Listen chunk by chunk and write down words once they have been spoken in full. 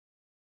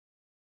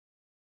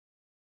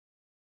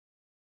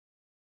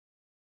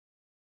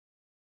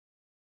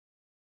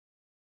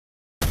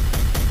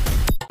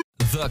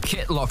The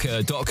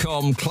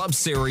KitLocker.com Club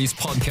Series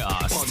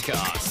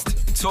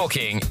podcast.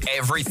 Talking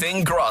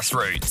everything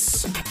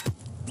grassroots.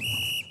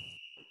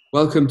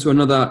 Welcome to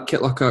another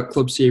KitLocker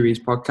Club Series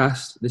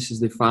podcast. This is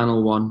the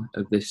final one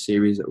of this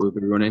series that we'll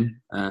be running.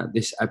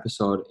 This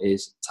episode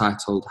is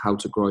titled How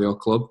to Grow Your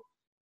Club.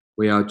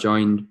 We are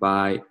joined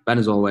by Ben,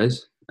 as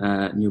always,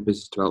 new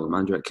business development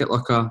manager at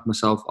KitLocker,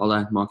 myself,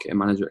 Ole, marketing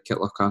manager at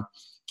KitLocker,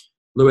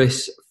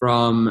 Lewis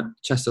from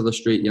Chester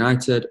Street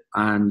United,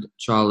 and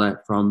Charlie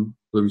from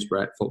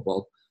Bloomsbury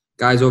Football.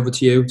 Guys, over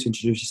to you to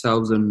introduce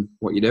yourselves and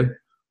what you do.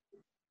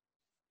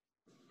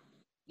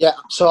 Yeah,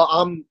 so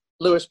I'm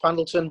Lewis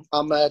Pendleton.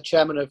 I'm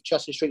chairman of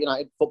Chester Street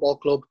United Football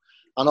Club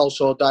and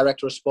also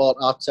director of sport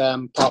at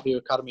Parkview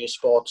Academy of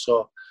Sport.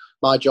 So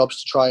my job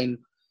is to try and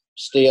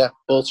steer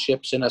both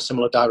ships in a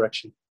similar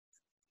direction.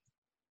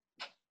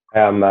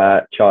 I'm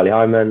Charlie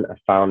Hyman. I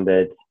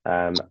founded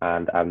and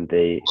I'm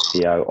the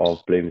CEO of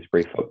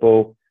Bloomsbury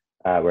Football.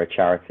 We're a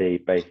charity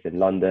based in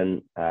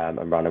London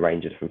and run a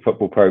range of different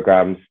football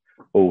programs,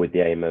 all with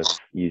the aim of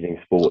using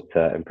sport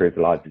to improve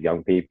the lives of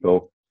young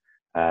people.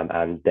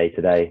 And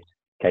day-to-day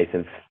case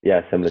of,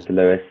 similar to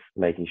Lewis,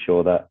 making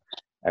sure that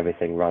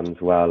everything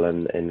runs well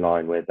and in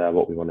line with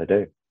what we want to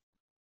do.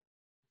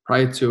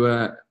 Prior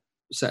to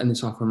setting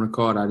this off on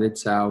record, I did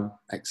say how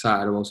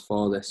excited I was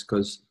for this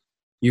because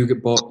you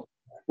get both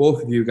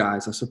of you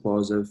guys, I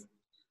suppose, have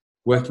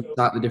working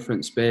at the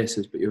different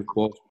spaces, but you've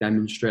both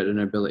demonstrated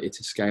an ability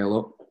to scale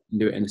up and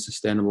do it in a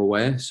sustainable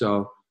way.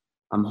 So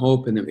I'm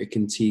hoping that we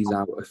can tease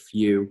out a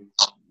few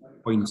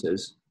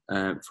pointers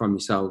from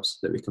yourselves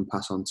that we can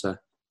pass on to,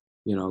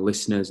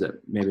 listeners that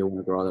maybe want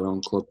to grow their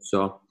own club.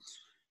 So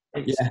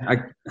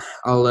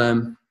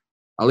I'll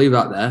leave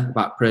that there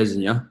about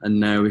praising you,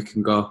 and we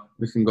can go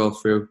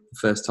through the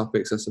first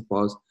topics, I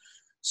suppose.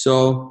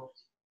 So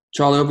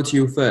Charlie, over to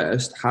you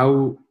first.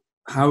 How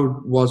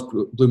was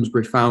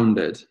Bloomsbury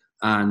founded,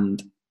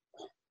 and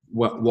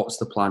what's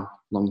the plan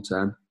long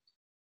term?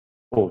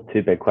 Oh,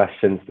 two big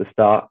questions to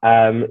start.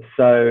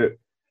 So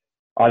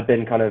I've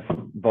been kind of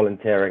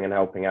volunteering and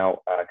helping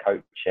out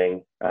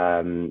coaching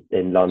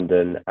in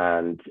London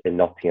and in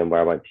Nottingham, where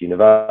I went to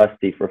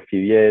university for a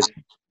few years.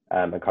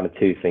 And kind of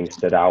two things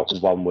stood out.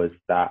 One was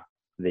that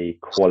the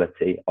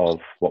quality of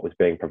what was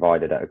being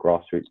provided at a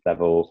grassroots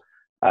level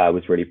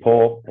was really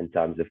poor in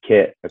terms of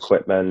kit,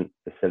 equipment,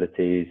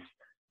 facilities,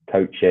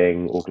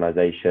 coaching,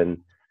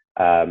 organisation.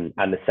 And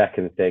the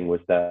second thing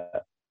was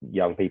that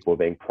young people were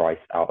being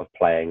priced out of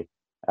playing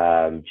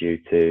due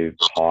to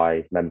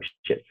high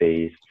membership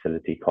fees,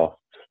 facility costs,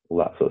 all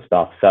that sort of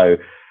stuff. So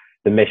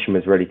the mission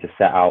was really to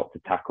set out to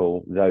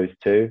tackle those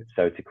two.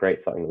 So to create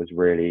something that was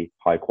really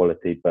high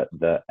quality, but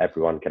that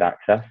everyone could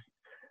access.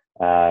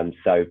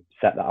 So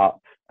set that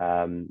up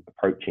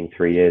approaching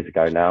 3 years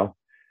ago now.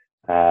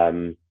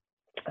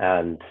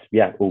 And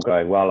all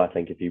going well. I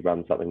think if you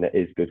run something that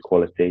is good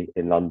quality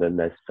in London,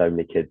 there's so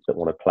many kids that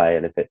want to play,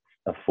 and if it's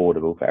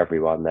affordable for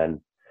everyone,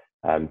 then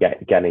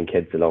getting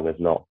kids along has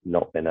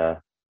not been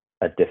a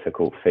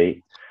difficult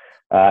feat.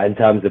 In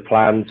terms of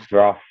plans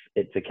for us,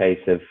 it's a case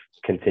of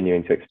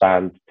continuing to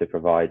expand to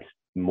provide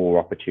more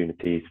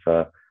opportunities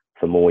for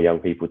more young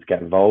people to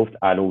get involved,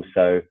 and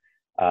also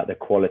the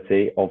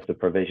quality of the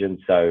provision.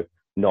 So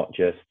not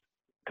just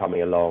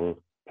coming along,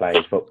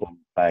 playing football,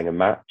 playing a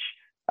match.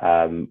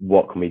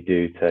 What can we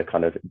do to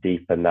kind of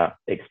deepen that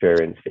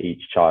experience for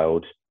each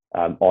child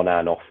on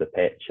and off the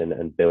pitch,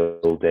 and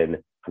build in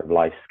kind of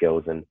life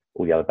skills and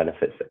all the other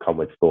benefits that come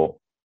with sport.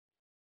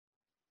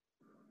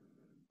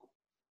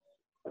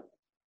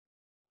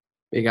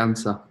 Big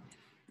answer.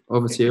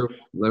 Over to you,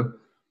 Lou.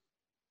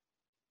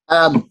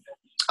 I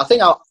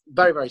think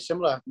very, very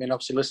similar. I mean,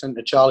 obviously listening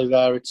to Charlie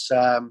there, it's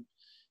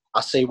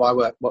I see why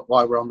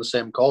we're on the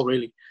same call,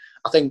 really.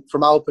 I think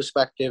from our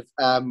perspective,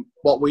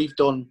 what we've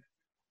done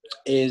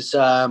is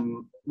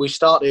we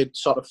started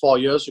sort of 4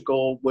 years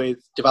ago with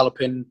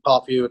developing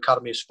Parkview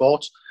Academy of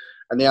Sport,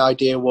 and the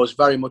idea was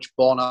very much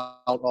born out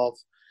of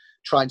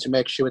trying to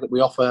make sure that we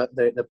offer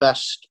the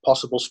best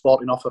possible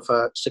sporting offer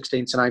for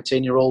 16 to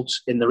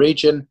 19-year-olds in the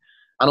region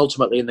and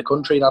ultimately in the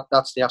country.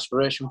 That's the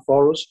aspiration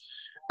for us,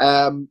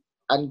 and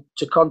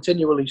to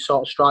continually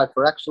sort of strive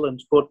for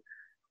excellence. But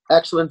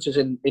excellence is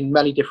in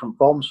many different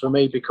forms for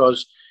me,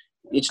 because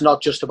it's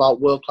not just about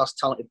world-class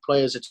talented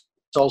players, it's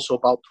also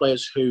about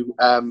players who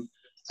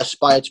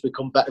aspire to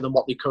become better than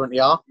what they currently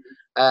are.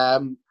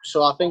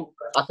 So I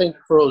think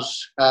for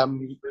us, bear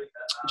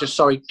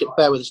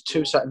with us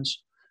 2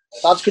 seconds.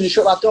 Lads, can you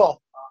shut that door?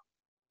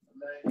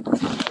 Do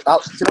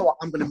you know what?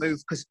 I'm going to move,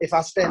 because if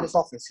I stay in this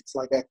office, it's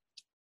like a...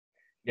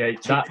 Yeah,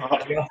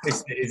 the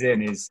office that he's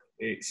in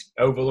it's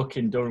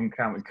overlooking Durham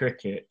County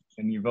Cricket,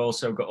 and you've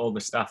also got all the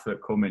staff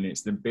that come in.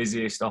 It's the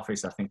busiest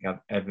office I think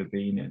I've ever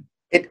been in.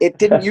 It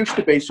didn't used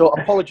to be, so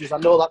apologies. I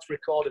know that's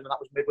recording, and that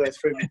was midway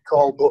through the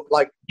call, but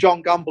like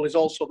John Gamble is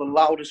also the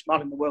loudest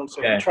man in the world,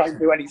 so if you try and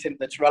do anything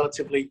that's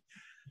relatively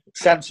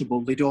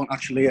sensible, they don't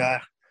actually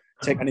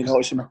take any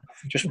notice of me.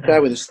 Just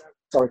bear with us.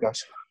 Sorry,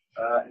 guys.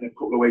 In a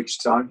couple of weeks'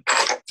 time.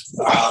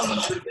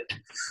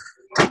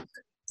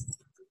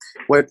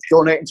 we're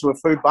donating to a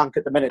food bank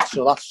at the minute,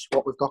 so that's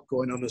what we've got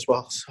going on as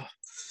well. So.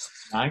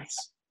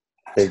 Nice.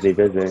 Busy.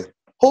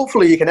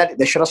 Hopefully you can edit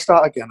this. Should I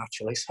start again,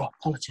 actually? So,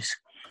 apologies.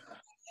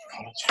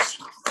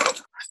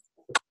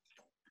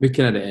 We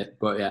can edit it,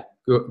 but yeah,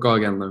 go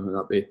again, Lou.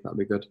 That'd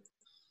be good.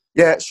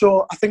 Yeah,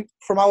 so I think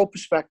from our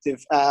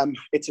perspective,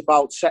 it's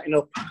about setting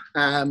up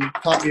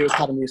Parkview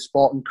Academy of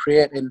Sport and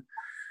creating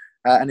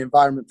an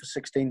environment for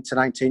 16 to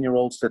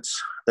 19-year-olds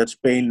that's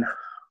been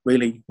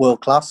really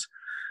world class.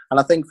 And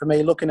I think for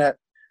me, looking at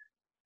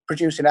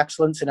producing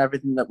excellence in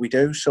everything that we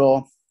do,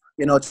 so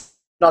it's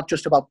not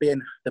just about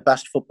being the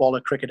best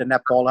footballer, cricketer,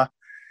 netballer.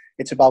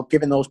 It's about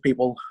giving those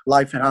people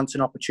life-enhancing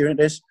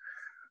opportunities.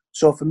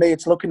 So for me,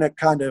 it's looking at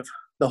kind of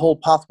the whole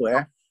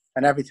pathway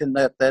and everything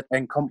that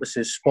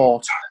encompasses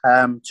sport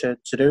to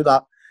do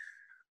that.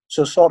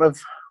 So sort of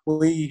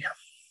we,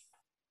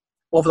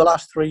 over the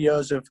last 3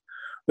 years, have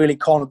really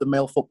cornered the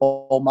male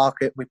football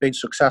market. We've been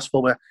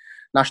successful. We're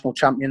national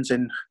champions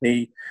in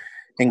the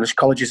English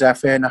Colleges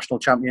FA, national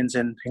champions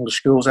in English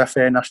Schools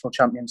FA, national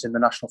champions in the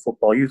National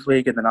Football Youth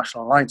League and the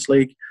National Alliance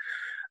League.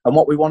 And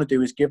what we want to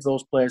do is give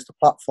those players the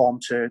platform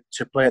to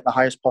play at the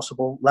highest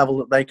possible level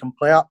that they can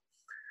play at.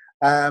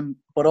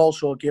 But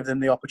also give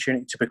them the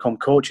opportunity to become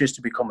coaches,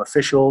 to become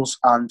officials,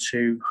 and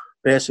to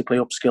basically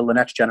upskill the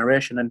next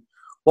generation. And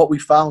what we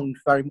found,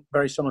 very,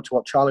 very similar to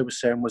what Charlie was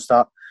saying, was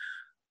that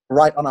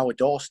right on our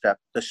doorstep,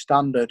 the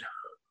standard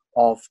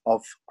of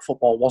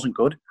football wasn't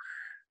good.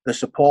 The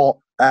support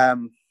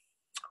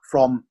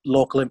from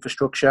local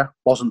infrastructure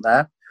wasn't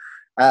there.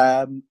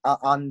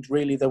 And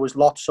really there was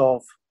lots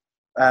of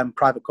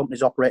private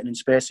companies operating in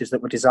spaces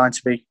that were designed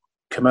to be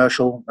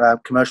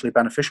commercially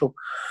beneficial.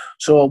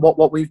 So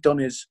what we've done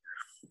is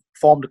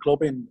formed a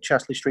club in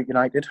Chesley Street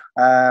United,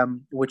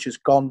 which has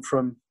gone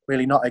from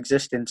really not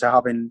existing to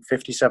having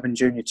 57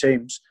 junior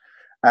teams.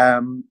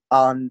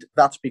 And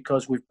that's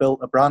because we've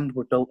built a brand,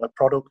 we've built a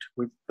product,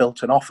 we've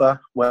built an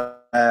offer where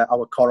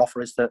our core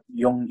offer is that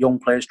young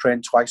players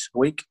train twice a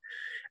week.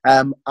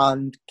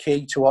 And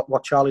key to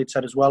what Charlie had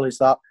said as well is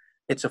that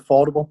it's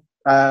affordable.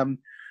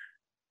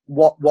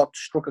 What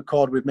struck a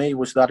chord with me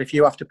was that if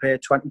you have to pay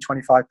 £20,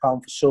 £25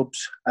 for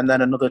subs and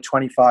then another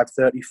 £25,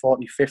 £30,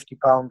 £40,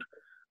 £50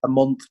 a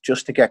month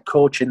just to get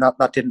coaching,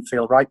 that didn't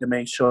feel right to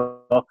me.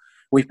 So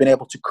we've been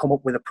able to come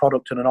up with a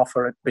product and an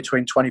offer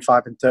between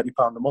 £25 and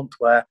 £30 a month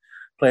where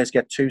players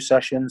get 2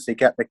 sessions, they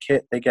get the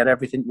kit, they get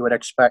everything you would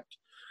expect.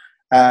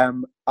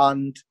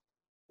 And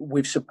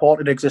we've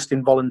supported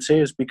existing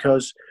volunteers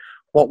because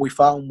what we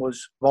found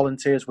was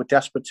volunteers were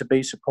desperate to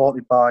be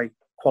supported by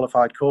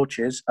qualified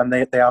coaches, and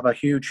they have a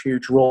huge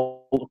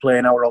role to play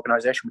in our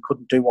organisation. We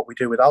couldn't do what we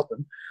do without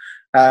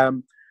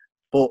them.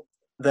 But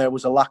there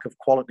was a lack of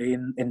quality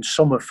in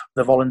some of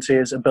the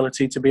volunteers'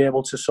 ability to be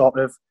able to sort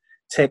of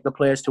take the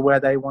players to where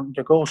they wanted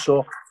to go.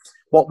 So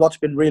what's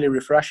been really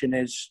refreshing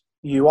is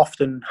you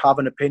often have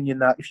an opinion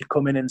that if you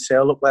come in and say,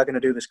 oh, look, we're going to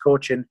do this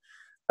coaching,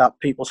 that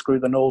people screw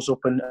their nose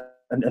up and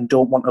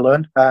don't want to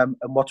learn. And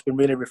what's been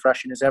really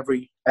refreshing is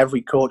every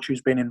coach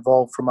who's been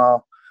involved from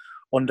our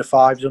under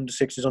 5s, under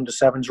 6s, under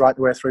 7s, right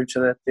the way through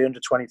to the under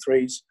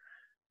 23s,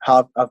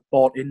 have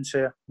bought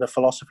into the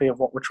philosophy of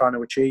what we're trying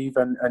to achieve,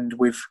 and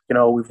we've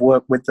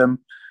worked with them,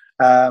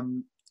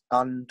 and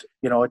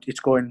it's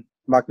going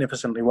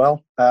magnificently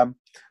well.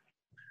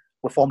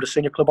 We formed a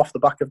senior club off the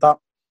back of that,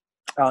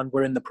 and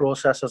we're in the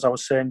process, as I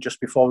was saying just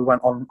before we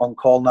went on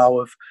call now,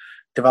 of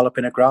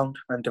developing a ground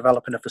and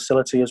developing a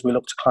facility as we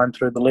look to climb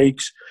through the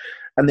leagues.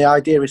 And the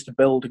idea is to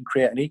build and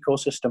create an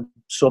ecosystem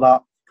so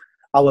that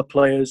our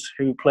players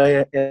who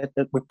play,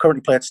 we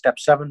currently play at step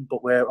 7,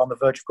 but we're on the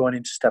verge of going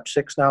into step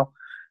 6 now,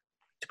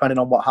 depending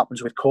on what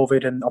happens with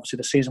COVID. And obviously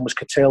the season was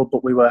curtailed,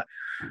 but we were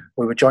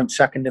joint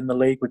second in the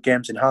league with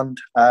games in hand.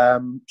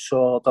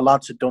 So the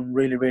lads had done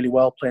really, really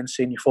well playing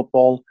senior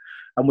football,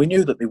 and we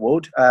knew that they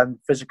would.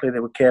 Physically,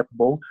 they were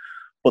capable.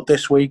 But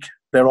this week,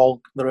 they're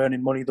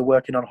earning money. They're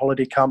working on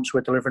holiday camps.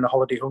 We're delivering a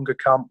holiday hunger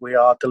camp. We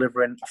are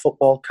delivering a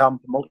football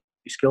camp, a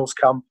multi-skills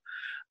camp.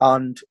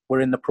 And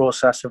we're in the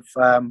process of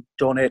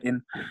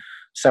donating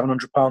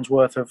 £700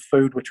 worth of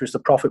food, which was the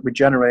profit we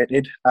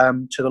generated,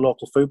 to the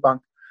local food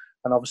bank.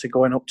 And obviously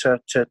going up to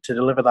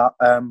deliver that.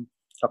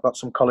 I've got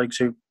some colleagues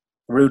who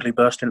rudely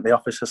burst into the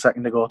office a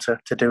second ago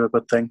to do a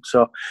good thing.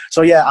 So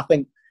yeah, I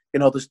think,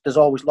 there's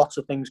always lots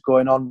of things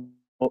going on.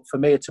 But for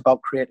me, it's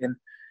about creating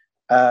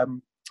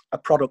a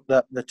product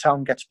that the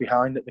town gets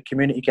behind, that the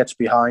community gets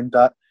behind,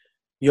 that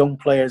young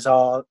players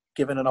are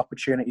given an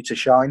opportunity to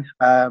shine,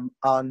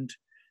 and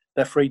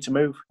they're free to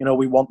move.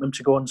 We want them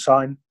to go and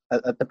sign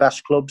at the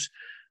best clubs.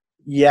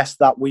 Yes,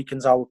 that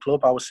weakens our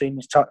club, our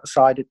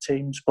senior-sided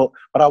teams, but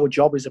our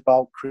job is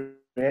about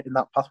creating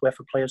that pathway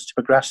for players to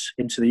progress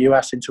into the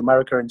US, into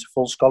America, into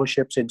full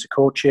scholarships, into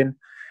coaching.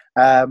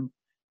 And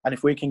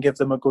if we can give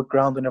them a good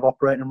grounding of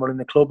operating and running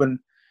the club, and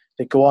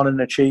they go on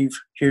and achieve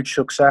huge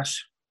success,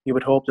 you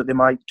would hope that they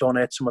might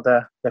donate some of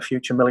their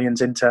future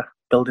millions into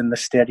building the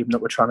stadium that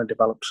we're trying to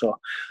develop. So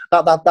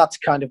that's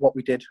kind of what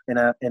we did in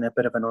a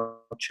bit of a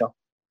nutshell.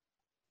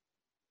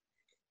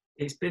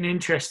 It's been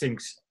interesting.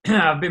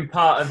 I've been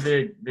part of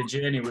the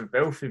journey with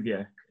both of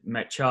you.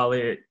 Met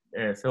Charlie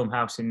at Film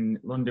House in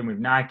London with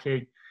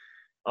Nike.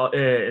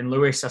 And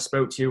Lewis, I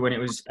spoke to you when it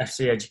was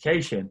FC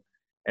Education.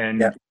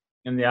 And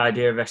the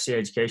idea of FC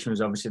Education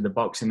was obviously the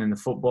boxing and the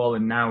football.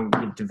 And now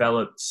you've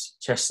developed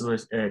Chester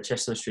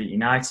Street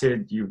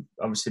United. You've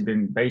obviously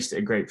been based at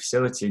a great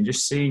facility. And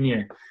just seeing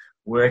you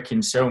work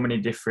in so many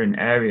different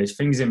areas,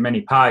 things in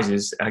many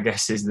pies, I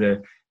guess is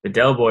the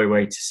Del Boy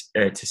way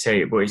to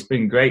say it. But it's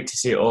been great to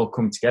see it all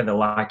come together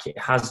like it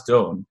has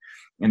done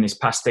in this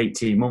past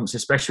 18 months,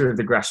 especially with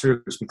the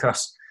grassroots,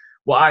 because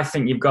what I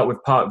think you've got with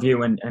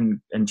Parkview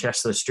and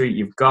Chester Street,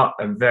 you've got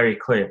a very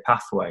clear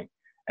pathway,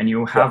 and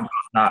you have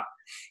that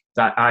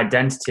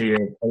identity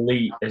of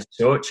elite as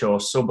such or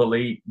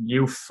sub-elite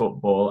youth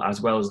football, as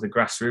well as the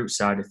grassroots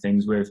side of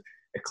things, with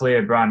a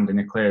clear brand and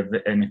a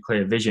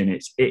clear vision.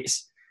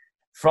 It's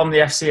from the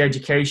FC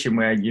Education,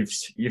 where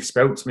you've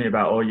spoke to me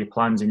about all your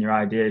plans and your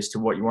ideas to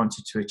what you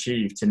wanted to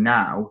achieve, to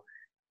now.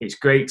 It's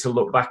great to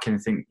look back and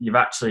think you've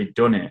actually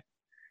done it.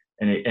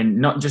 And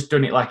not just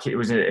done it like it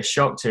was a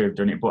shock to have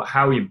done it, but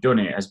how you've done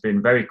it has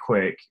been very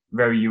quick,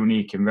 very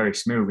unique, and very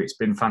smooth. It's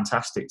been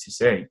fantastic to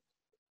see.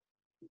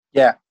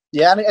 Yeah,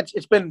 and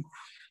it's been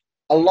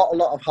a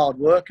lot of hard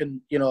work,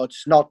 and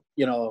it's not.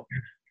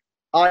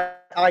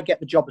 I get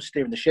the job of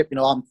steering the ship.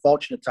 I'm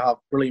fortunate to have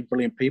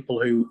brilliant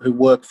people who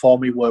work for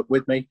me, work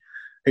with me,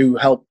 who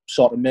help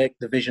sort of make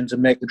the visions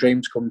and make the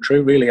dreams come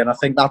true. Really, and I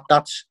think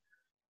that's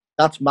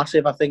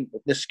massive. I think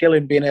the skill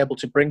in being able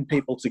to bring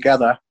people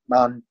together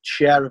and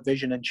share a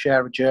vision and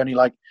share a journey.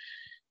 Like,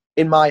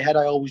 in my head,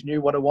 I always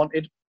knew what I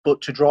wanted, but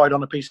to draw it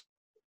on a piece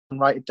and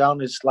write it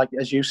down is, like,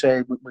 as you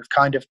say, we've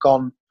kind of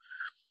gone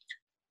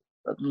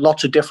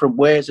lots of different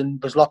ways,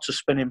 and there's lots of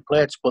spinning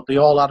plates, but they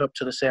all add up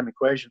to the same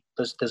equation.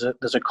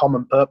 There's a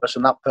common purpose,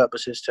 and that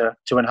purpose is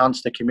to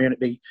enhance the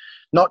community,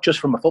 not just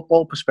from a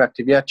football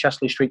perspective. Yeah,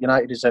 Chesley Street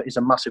United is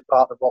a massive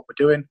part of what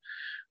we're doing,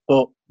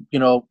 but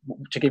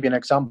to give you an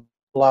example,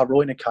 our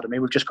rowing academy,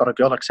 we've just got a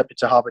girl accepted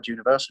to Harvard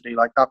University.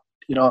 Like that,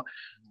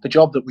 the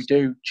job that we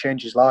do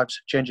changes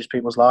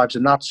people's lives,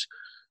 and that's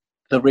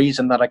the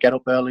reason that I get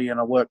up early and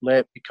I work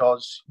late,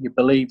 because you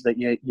believe that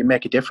you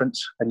make a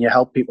difference and you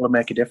help people to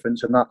make a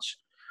difference, and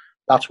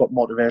that's what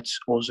motivates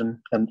us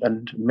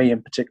and me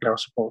in particular, I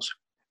suppose.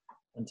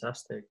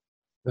 Fantastic.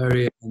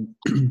 Very,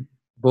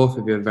 both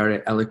of you are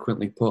very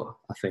eloquently put,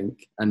 I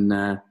think,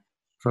 and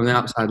from the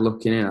outside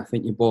looking in, I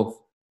think you both.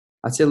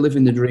 I'd say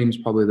living the dream is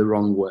probably the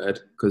wrong word,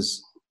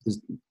 because there's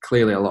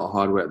clearly a lot of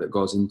hard work that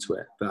goes into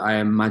it. But I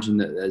imagine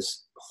that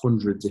there's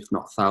hundreds, if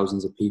not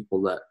thousands, of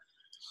people that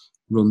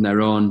run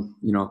their own,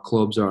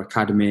 clubs or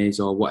academies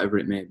or whatever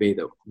it may be,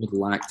 that would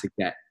like to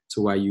get to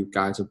where you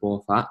guys are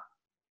both at.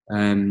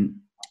 And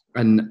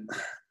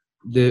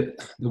the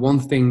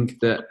one thing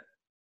that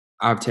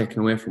I've taken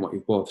away from what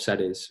you've both said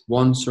is,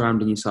 one,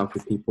 surrounding yourself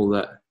with people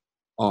that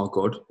are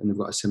good and they've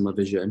got a similar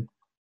vision,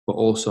 but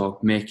also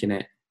making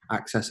it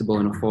accessible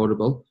and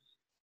affordable.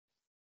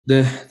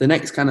 The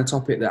next kind of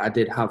topic that I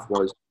did have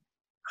was,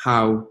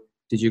 how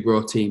did you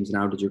grow teams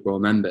and how did you grow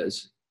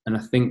members? And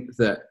I think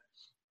that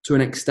to an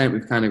extent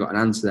we've kind of got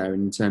an answer there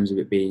in terms of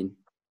it being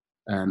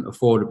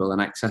affordable and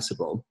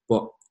accessible,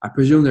 but I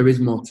presume there is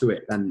more to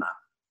it than that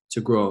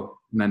to grow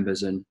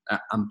members and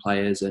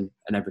players and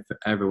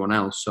everyone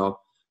else. So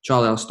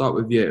Charlie, I'll start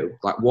with you.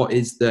 Like, what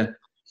is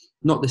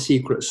not the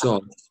secret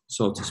sauce,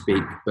 so to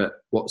speak, but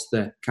what's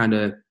the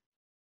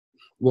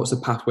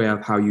pathway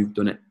of how you've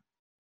done it?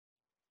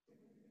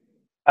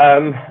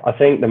 I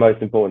think the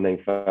most important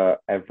thing for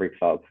every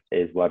club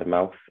is word of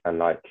mouth,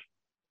 and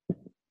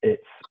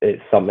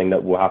it's something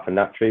that will happen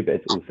naturally, but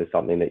it's also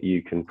something that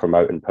you can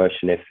promote and push.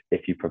 And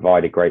if you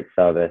provide a great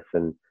service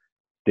and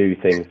do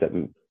things that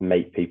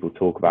make people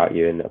talk about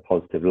you in a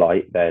positive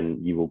light, then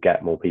you will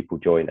get more people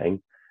joining.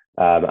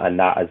 And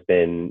that has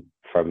been,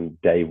 from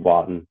day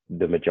one,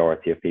 the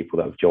majority of people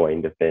that have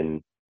joined have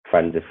been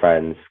friends of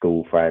friends,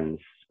 school friends,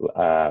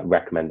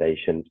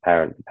 recommendations,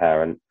 parent to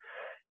parent.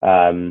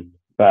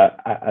 But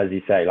as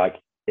you say, like,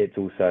 it's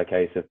also a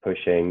case of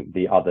pushing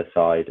the other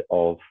side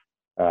of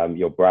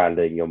your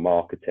branding, your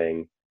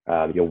marketing,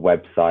 your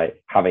website,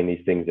 having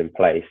these things in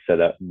place so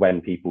that when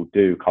people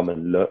do come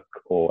and look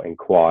or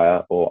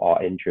inquire or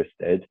are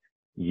interested,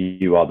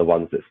 you are the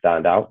ones that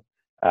stand out.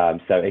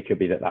 So it could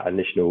be that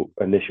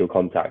initial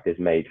contact is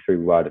made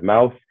through word of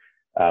mouth,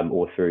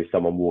 or through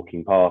someone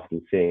walking past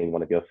and seeing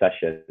one of your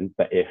sessions.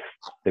 But if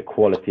the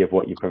quality of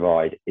what you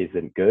provide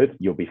isn't good,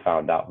 you'll be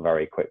found out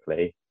very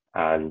quickly,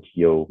 and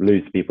you'll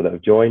lose people that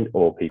have joined,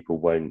 or people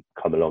won't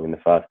come along in the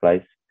first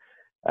place.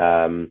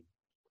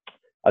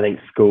 I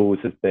think schools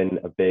has been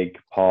a big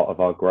part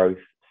of our growth.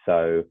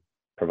 So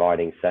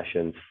providing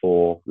sessions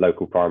for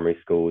local primary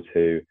schools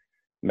who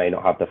may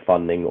not have the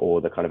funding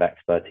or the kind of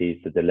expertise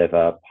to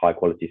deliver high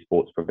quality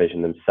sports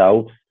provision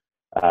themselves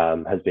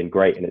has been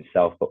great in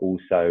itself, but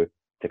also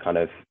to kind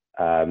of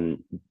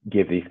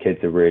give these kids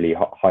a really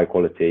high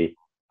quality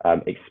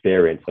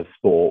experience of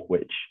sport,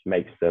 which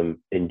makes them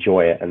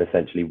enjoy it and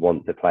essentially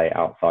want to play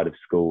outside of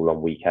school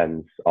on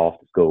weekends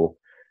after school.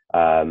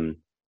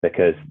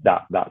 because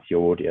that's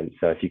your audience.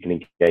 So if you can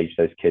engage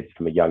those kids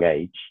from a young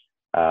age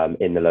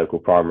in the local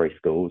primary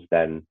schools,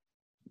 then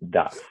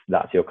that's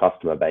your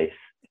customer base.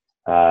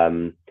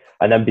 And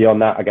then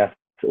beyond that, I guess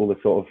all the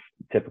sort of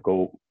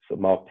typical sort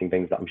of marketing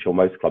things that I'm sure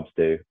most clubs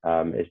do.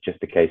 It's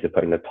just a case of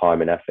putting the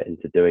time and effort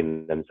into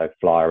doing them. So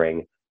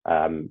flyering,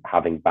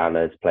 having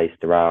banners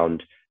placed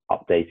around,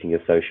 updating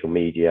your social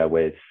media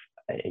with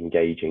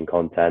engaging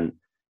content.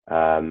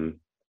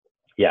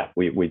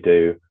 We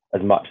do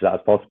as much of that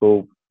as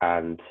possible,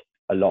 and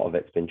a lot of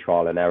it's been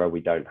trial and error.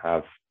 We don't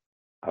have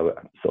a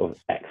sort of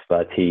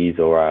expertise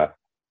or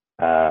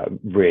a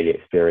really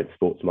experienced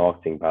sports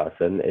marketing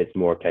person. It's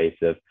more a case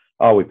of,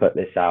 oh, we put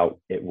this out,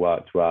 it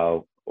worked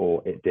well,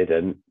 or it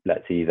didn't.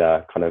 Let's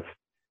either kind of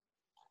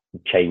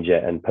change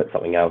it and put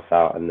something else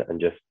out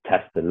and just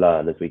test and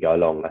learn as we go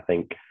along. I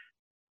think,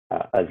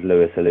 as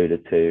Lewis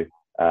alluded to,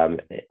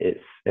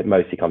 it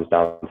mostly comes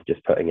down to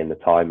just putting in the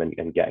time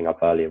and getting up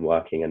early and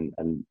working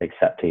and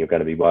accepting you're going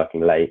to be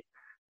working late.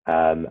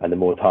 And the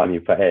more time you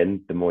put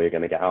in, the more you're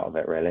going to get out of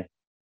it, really.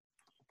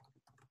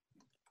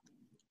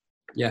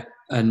 Yeah,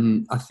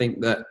 and I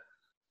think that,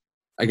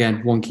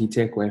 again, one key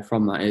takeaway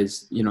from that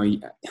is,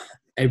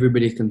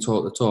 everybody can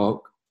talk the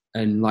talk,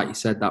 and like you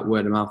said, that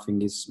word of mouth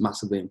thing is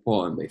massively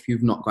important. But if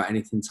you've not got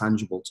anything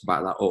tangible to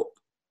back that up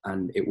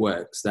and it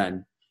works,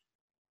 then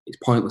it's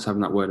pointless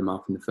having that word of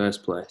mouth in the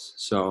first place.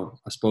 So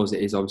I suppose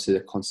it is obviously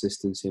the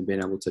consistency and being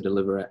able to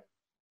deliver it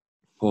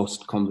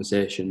post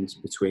conversations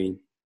between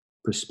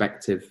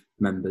prospective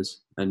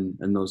members and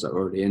those that are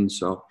already in.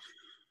 So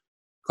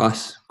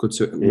class, good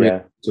to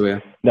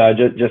hear. No,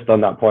 just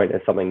on that point,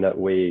 it's something that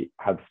we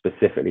have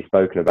specifically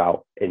spoken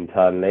about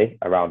internally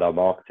around our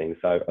marketing.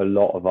 So a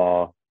lot of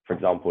our, for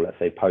example, let's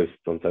say posts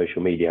on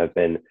social media have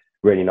been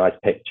really nice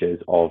pictures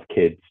of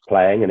kids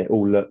playing, and it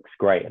all looks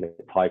great and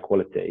it's high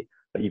quality,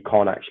 but you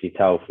can't actually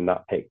tell from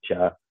that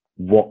picture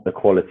what the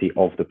quality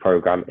of the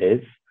program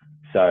is.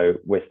 So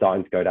we're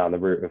starting to go down the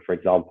route of, for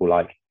example,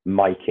 like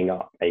miking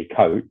up a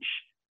coach,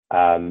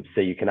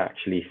 so you can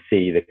actually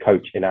see the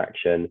coach in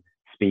action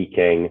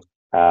speaking,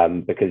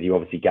 because you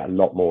obviously get a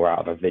lot more out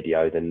of a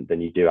video than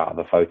you do out of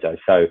a photo.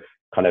 So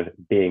kind of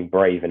being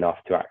brave enough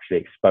to actually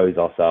expose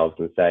ourselves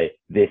and say,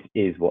 this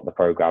is what the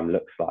program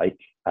looks like,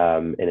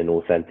 in an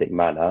authentic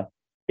manner,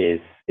 is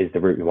the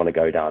route we want to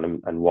go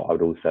down, and what I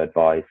would also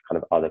advise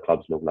kind of other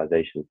clubs and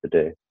organisations to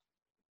do.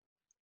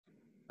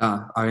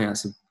 I think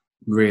that's a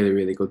really,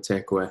 really good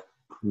takeaway.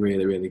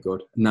 Really, really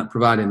good. And that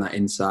providing that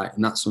insight,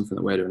 and that's something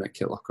that we're doing at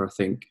Kitlocker, I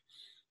think,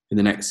 in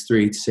the next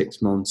 3 to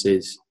 6 months,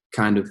 is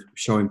kind of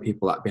showing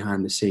people that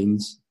behind the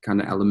scenes kind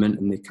of element,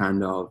 and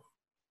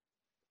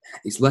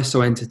it's less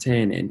so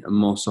entertaining and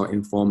more so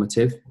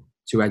informative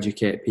to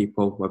educate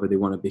people, whether they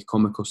want to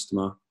become a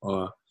customer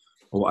or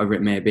whatever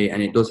it may be.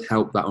 And it does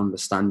help that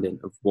understanding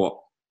of what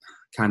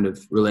kind of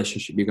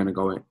relationship you're going to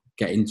go and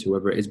get into,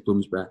 whether it is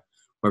Bloomsbury,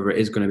 whether it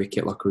is going to be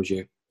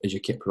Kitlocker as your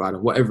kit provider,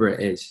 whatever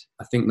it is.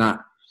 I think that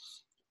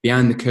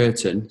behind the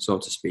curtain, so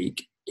to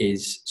speak,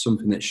 is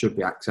something that should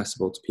be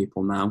accessible to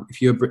people now.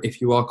 If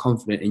you are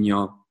confident in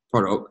your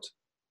product,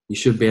 you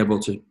should be able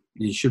to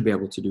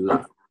do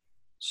that.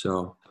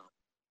 So,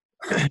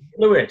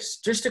 Lewis,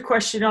 just a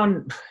question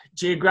on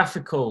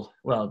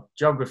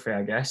geography,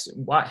 I guess.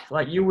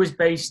 Like, you was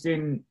based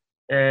in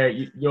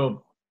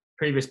your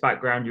previous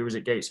background, you was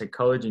at Gateshead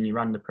College and you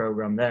ran the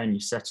program there, and you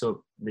set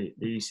up the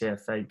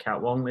ECFA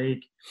Cat 1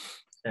 League,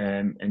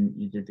 and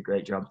you did a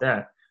great job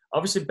there.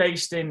 Obviously,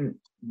 based in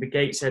the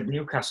Gateshead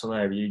Newcastle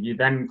area, you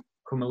then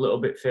come a little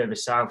bit further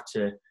south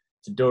to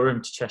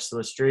Durham, to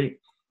Chester Street.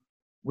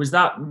 Was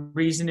that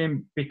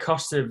reasoning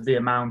because of the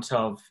amount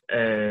of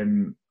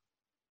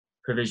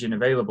provision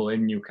available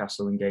in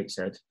Newcastle and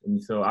Gateshead, and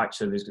you thought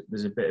actually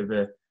there's a bit of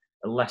a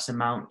less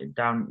amount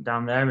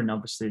down there, and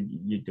obviously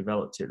you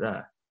developed it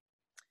there?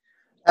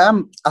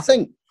 I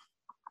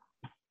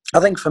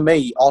think for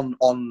me, I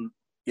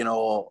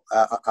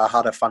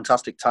had a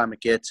fantastic time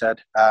at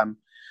Gateshead. There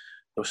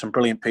were some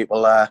brilliant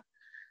people there.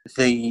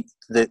 The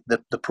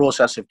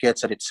process of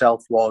Gateshead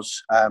itself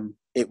was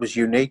it was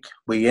unique.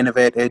 We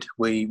innovated.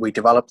 We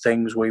developed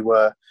things. We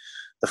were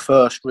the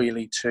first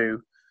really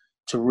to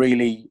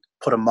really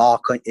put a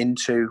mark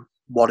into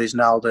what is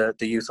now the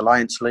Youth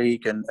Alliance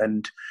League,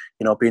 and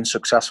being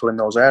successful in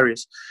those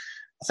areas.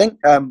 I think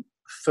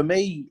for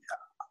me,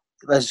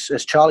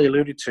 as Charlie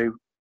alluded to,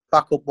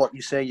 back up what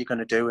you say you're going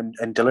to do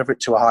and deliver it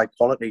to a high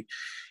quality.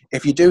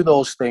 If you do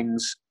those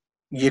things,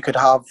 you could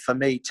have, for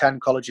me, 10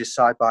 colleges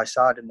side by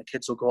side, and the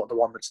kids will go to the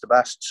one that's the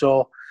best.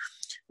 So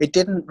it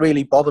didn't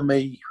really bother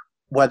me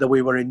whether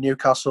we were in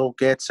Newcastle,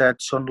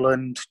 Gateshead,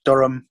 Sunderland,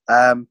 Durham.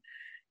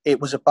 It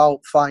was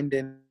about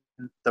finding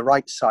the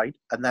right site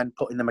and then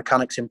putting the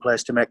mechanics in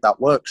place to make that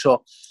work.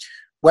 So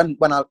when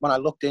I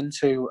looked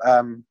into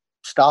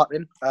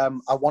starting,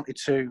 I wanted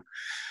to,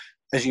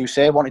 as you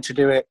say,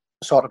 do it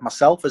sort of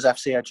myself as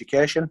FC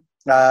Education.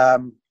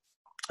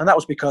 And that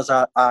was because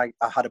I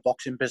had a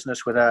boxing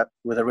business with a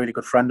really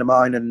good friend of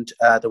mine, and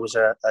there was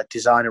a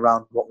design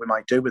around what we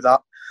might do with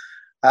that.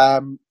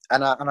 And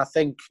I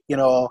think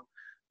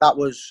that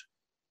was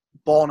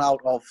born out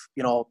of,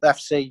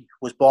 FC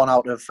was born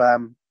out of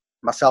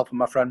myself and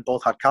my friend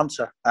both had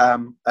cancer,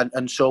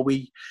 and so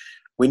we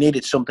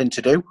needed something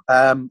to do,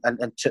 and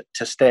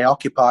to stay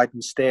occupied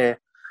and stay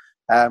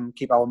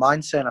keep our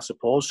minds sane, I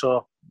suppose.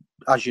 So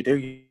as you do,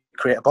 you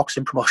create a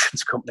boxing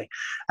promotions company,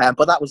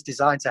 but that was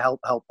designed to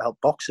help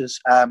boxers,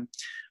 and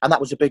that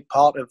was a big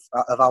part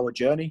of our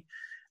journey.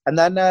 And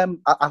then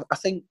I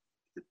think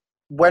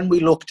when we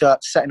looked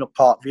at setting up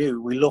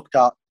Parkview, we looked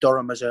at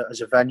Durham as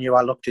a venue.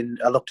 I looked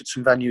at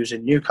some venues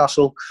in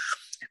Newcastle,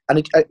 and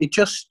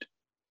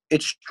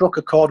it struck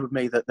a chord with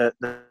me that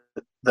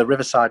the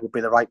Riverside would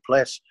be the right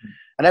place.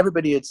 And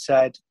everybody had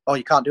said, "Oh,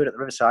 you can't do it at the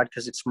Riverside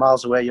because it's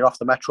miles away. You're off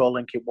the Metro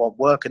link. It won't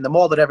work." And the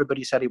more that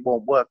everybody said it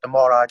won't work, the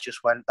more I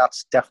just went,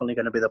 "That's definitely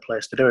going to be the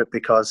place to do it,"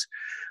 because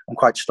I'm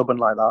quite stubborn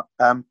like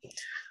that.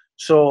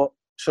 So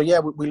yeah,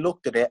 we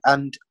looked at it,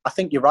 and I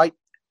think you're right.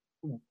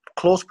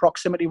 Close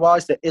proximity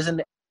wise, there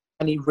isn't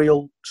any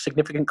real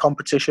significant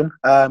competition.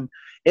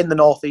 In the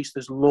Northeast,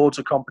 there's loads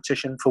of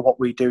competition for what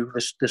we do.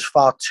 There's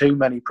far too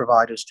many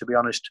providers, to be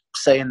honest,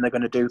 saying they're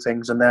going to do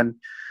things and then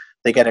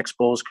they get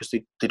exposed because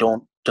they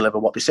don't deliver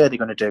what they say they're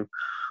going to do,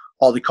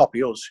 or they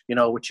copy us,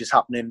 which is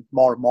happening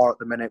more and more at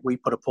the minute. We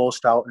put a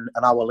post out, and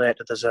an hour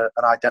later there's an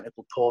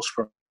identical post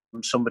from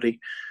somebody,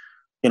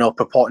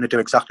 purporting to do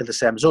exactly the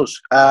same as us.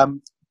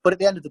 But at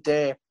the end of the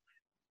day,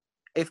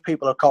 if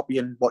people are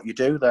copying what you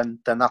do, then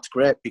that's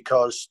great,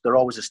 because they're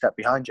always a step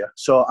behind you.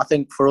 So I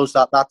think for us,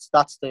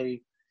 that's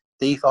the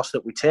ethos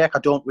that we take. I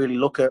don't really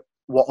look at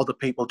what other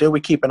people do.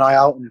 We keep an eye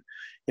out, and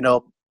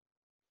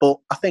but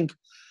I think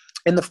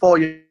in the 4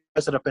 years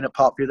that I've been at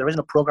Parkview, there isn't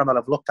a program that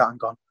I've looked at and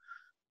gone,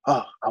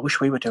 "Oh, I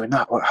wish we were doing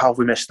that. How have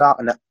we missed that?"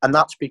 And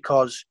that's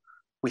because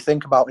we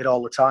think about it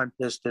all the time.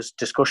 There's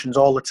discussions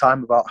all the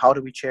time about how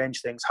do we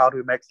change things, how do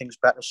we make things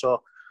better.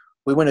 So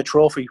we win a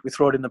trophy, we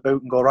throw it in the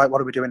boot and go, right,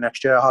 what are we doing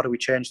next year? How do we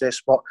change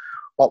this? What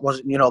was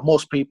it?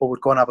 Most people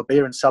would go and have a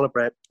beer and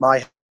celebrate. My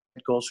head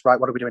goes, right,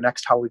 what are we doing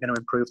next? How are we going to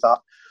improve that?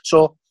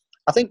 So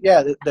I think,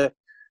 yeah, the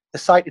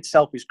site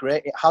itself is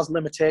great. It has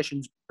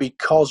limitations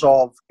because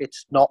of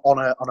it's not on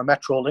a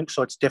metro link,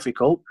 so it's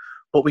difficult.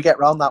 But we get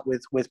around that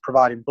with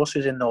providing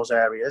buses in those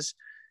areas.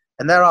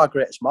 And they're our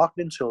greatest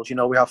marketing tools.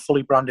 We have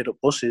fully branded up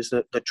buses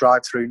that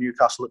drive through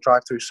Newcastle, that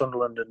drive through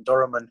Sunderland and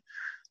Durham, and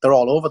they're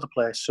all over the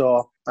place.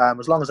 So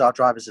as long as our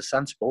drivers are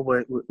sensible,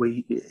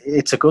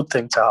 it's a good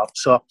thing to have.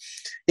 So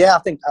yeah,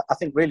 I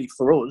think really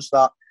for us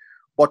that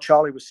what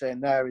Charlie was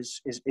saying there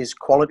is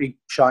quality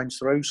shines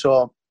through.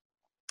 So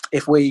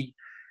if we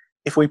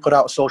put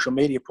out a social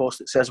media post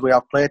that says we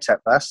have Playtech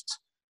vests,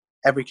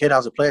 every kid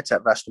has a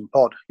Playtech vest and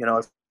pod.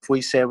 If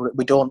we say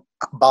we don't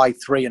buy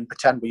 3 and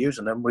pretend we're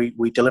using them,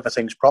 we deliver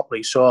things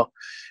properly. So,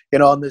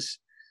 and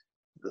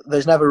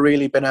there's never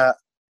really been a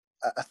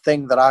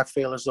thing that I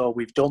feel as though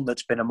we've done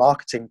that's been a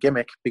marketing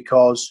gimmick,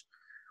 because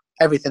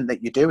everything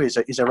that you do is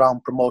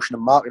around promotion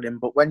and marketing.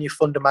 But when you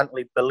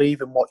fundamentally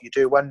believe in what you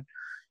do, when,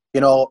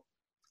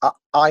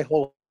 I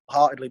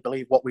wholeheartedly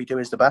believe what we do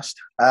is the best.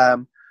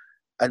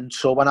 And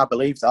so when I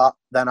believe that,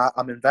 then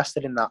I'm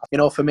invested in that.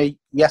 For me,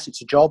 yes,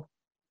 it's a job,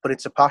 but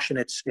it's a passion.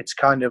 It's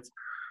kind of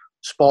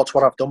sports,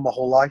 what I've done my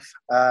whole life.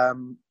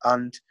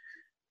 And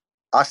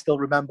I still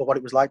remember what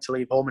it was like to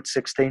leave home at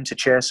 16 to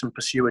chase and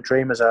pursue a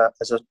dream as a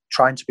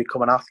trying to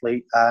become an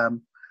athlete.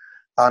 And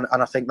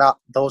I think that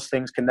those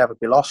things can never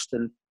be lost.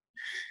 And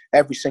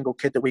every single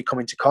kid that we come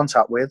into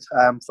contact with,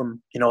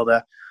 from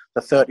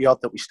the 30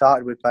 odd that we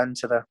started with, Ben,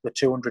 to the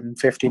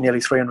 250,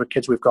 nearly 300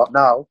 kids we've got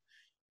now,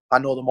 I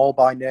know them all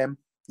by name.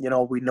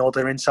 We know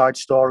their inside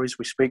stories.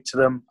 We speak to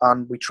them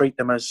and we treat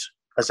them as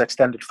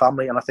extended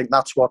family. And I think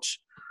that's what's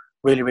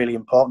really, really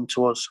important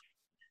to us.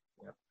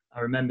 I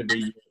remember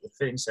the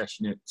fitting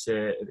session at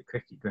the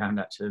cricket ground,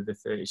 actually, the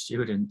 30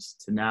 students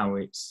to now.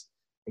 It's,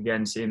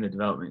 again, seeing the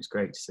development, it's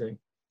great to see.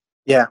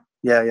 Yeah,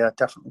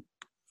 definitely.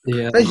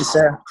 Yeah. As you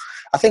say,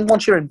 I think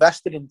once you're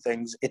invested in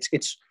things,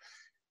 it's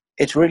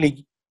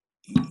really,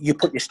 you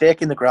put your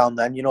stake in the ground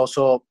then,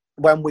 so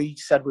when we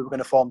said we were going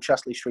to form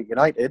Chesley Street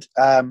United,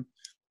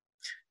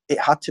 it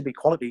had to be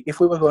quality. If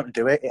we were going to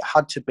do it, it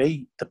had to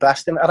be the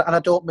best. And I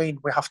don't mean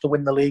we have to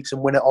win the leagues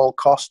and win at all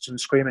costs and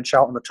scream and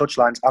shout on the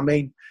touchlines. I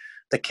mean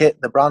the kit,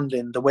 the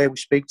branding, the way we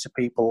speak to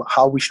people,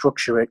 how we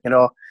structure it.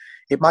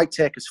 It might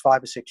take us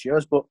 5 or 6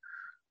 years, but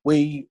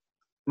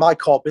my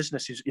core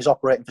business is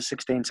operating for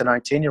 16 to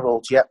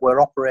 19-year-olds, yet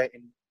we're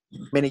operating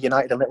Mini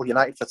United and Little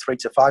United for 3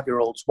 to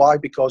 5-year-olds. Why?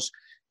 Because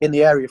in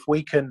the area, if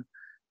we can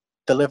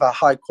deliver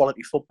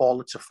high-quality football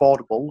that's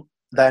affordable,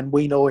 then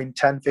we know in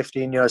 10,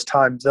 15 years'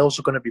 time, those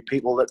are going to be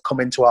people that come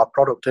into our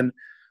product, and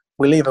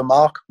we leave a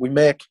mark. We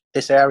make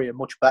this area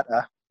much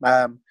better.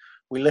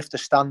 We lift the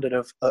standard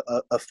of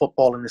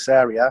football in this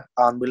area,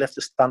 and we lift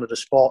the standard of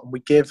sport, and we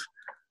give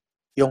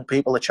young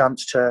people a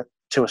chance to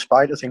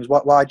aspire to things.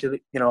 Why do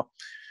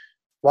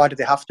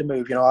they have to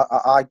move?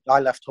 I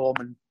left home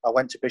and I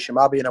went to Bisham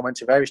Abbey and I went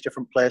to various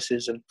different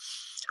places, and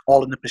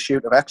all in the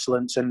pursuit of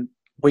excellence. And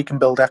we can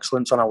build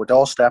excellence on our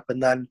doorstep,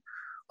 and then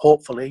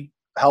hopefully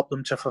help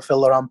them to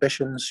fulfill their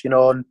ambitions.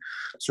 And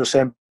so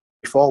saying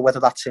before, whether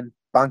that's in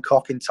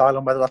Bangkok, in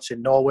Thailand, whether that's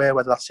in Norway,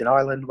 whether that's in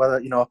Ireland, whether,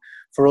 you know,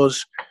 for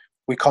us,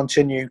 we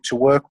continue to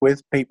work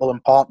with people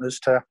and partners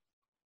to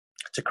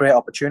create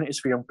opportunities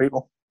for young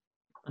people.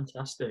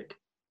 Fantastic.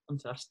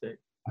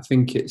 I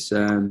think it's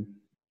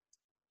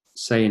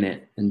saying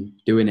it and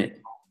doing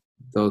it.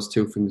 Those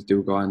two things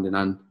do go hand in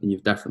hand, and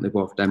you've definitely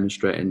both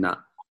demonstrated that.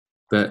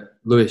 But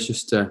Lewis,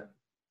 just to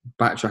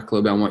backtrack a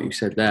little bit on what you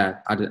said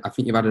there, I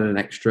think you've added an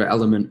extra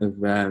element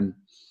of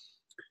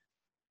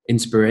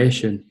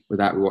inspiration with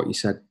that, with what you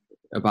said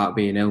about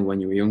being ill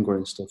when you were younger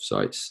and stuff.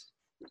 So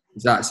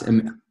that's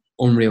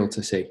unreal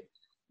to see.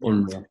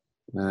 Unreal.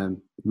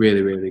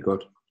 Really, really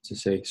good to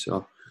see.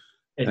 So,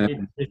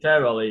 to be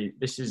fair, Ollie,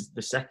 this is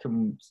the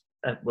second.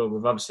 Well,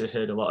 we've obviously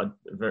heard a lot of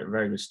very,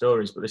 very good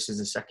stories, but this is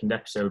the second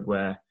episode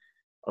where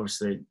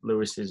obviously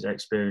Lewis's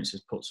experience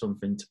has put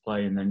something to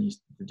play, and then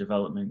the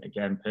development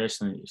again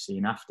personally that you've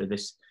seen after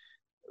this.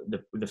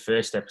 The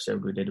first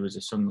episode we did was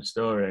a similar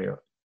story,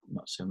 or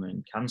not similar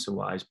in cancer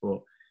wise, but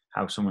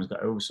how someone's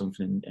got over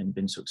something and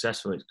been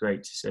successful. It's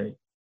great to see.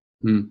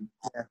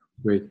 Yeah.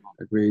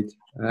 Agreed.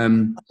 I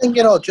think,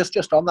 you know,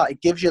 just on that,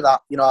 it gives you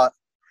that, you know,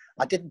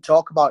 I didn't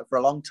talk about it for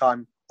a long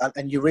time,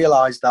 and you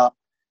realise that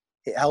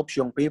it helps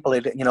young people.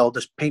 You know,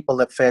 there's people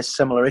that face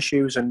similar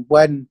issues, and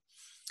when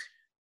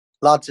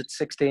lads at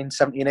 16,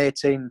 17,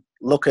 18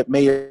 look at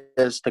me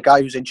as the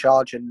guy who's in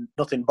charge and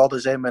nothing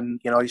bothers him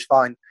and, you know, he's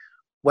fine,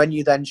 when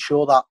you then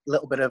show that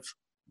little bit of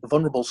the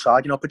vulnerable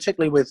side, you know,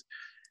 particularly with,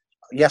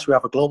 yes, we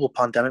have a global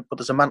pandemic, but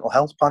there's a mental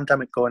health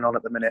pandemic going on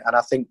at the minute, and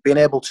I think being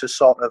able to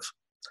sort of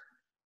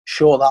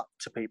show that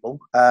to people,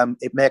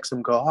 it makes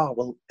them go, oh,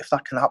 well, if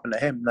that can happen to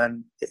him,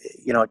 then,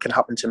 you know, it can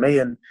happen to me.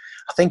 And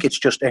I think it's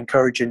just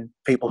encouraging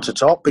people to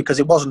talk, because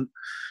it wasn't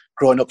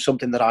growing up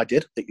something that I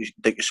did, that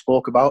you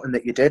spoke about and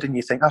that you did, and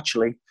you think,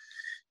 actually,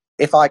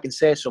 if I can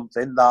say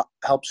something that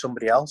helps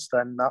somebody else,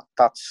 then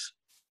that's,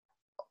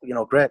 you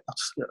know, great.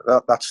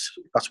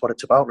 That's what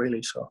it's about,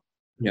 really. So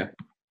yeah,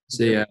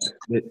 see,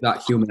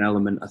 that human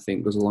element, I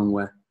think, goes a long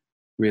way,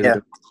 really,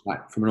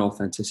 like, from an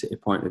authenticity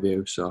point of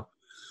view. So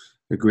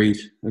agreed.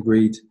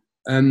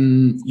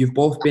 You've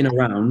both been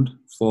around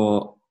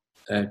for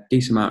a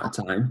decent amount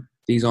of time.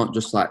 These aren't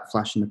just like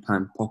flash in the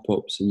pan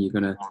pop-ups and you're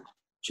going to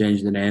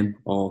change the name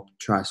or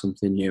try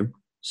something new.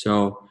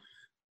 So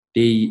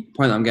the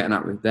point that I'm getting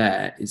at with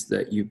there is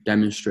that you've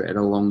demonstrated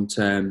a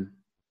long-term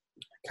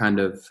kind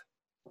of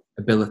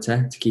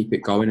ability to keep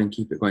it going and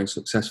keep it going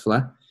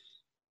successfully.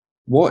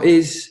 What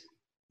is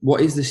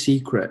the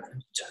secret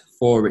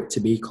for it to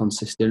be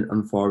consistent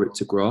and for it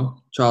to grow?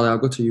 Charlie, I'll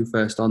go to you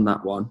first on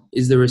that one.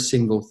 Is there a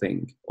single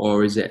thing,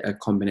 or is it a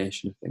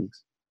combination of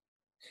things?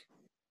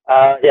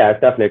 Yeah,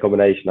 it's definitely a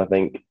combination. I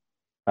think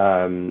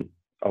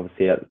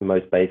obviously at the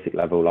most basic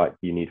level, like,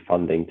 you need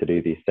funding to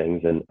do these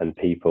things, and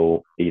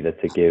people either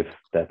to give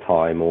their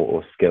time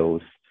or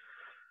skills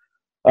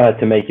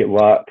to make it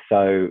work.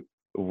 So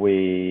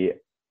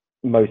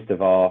most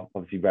of our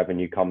obviously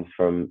revenue comes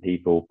from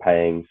people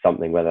paying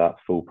something, whether that's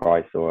full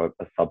price or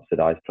a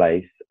subsidized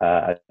place.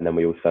 And then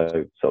we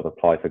also sort of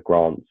apply for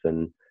grants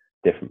and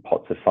different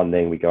pots of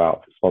funding. We go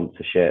out for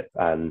sponsorship,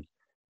 and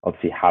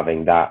obviously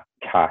having that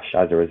cash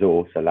as a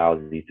resource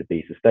allows you to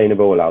be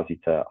sustainable, allows you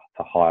to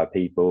hire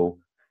people,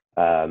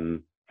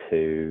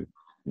 to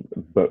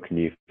book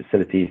new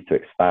facilities, to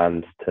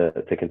expand,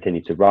 to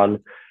continue to run.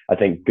 I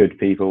think good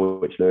people,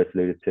 which Lewis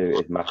alluded to,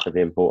 is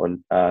massively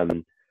important.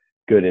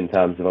 Good in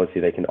terms of, obviously,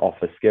 they can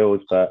offer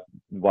skills, but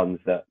ones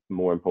that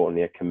more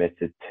importantly are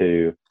committed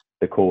to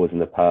the cause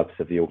and the purpose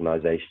of the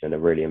organisation and are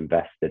really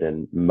invested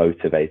and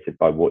motivated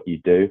by what you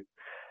do.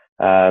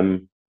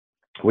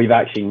 We've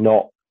actually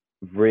not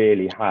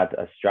really had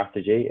a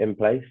strategy in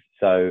place.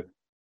 So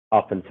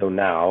up until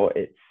now,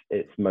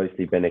 it's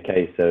mostly been a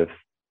case of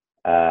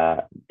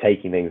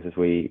taking things as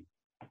we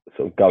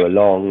sort of go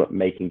along,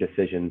 making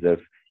decisions of,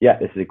 yeah,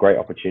 this is a great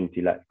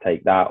opportunity, let's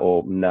take that,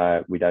 or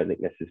no, we don't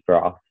think this is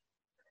for us.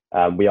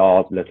 We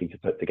are looking to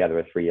put together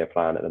a 3-year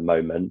plan at the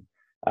moment,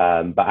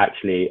 but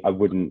actually I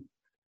wouldn't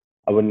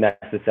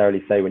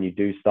necessarily say when you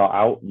do start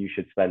out you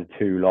should spend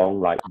too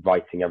long like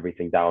writing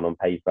everything down on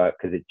paper,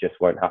 because it just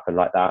won't happen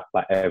like that.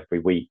 Like every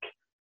week,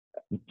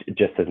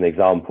 just as an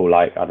example,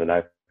 like, I don't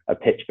know, a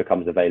pitch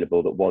becomes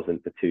available that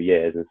wasn't for 2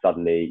 years, and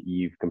suddenly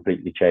you've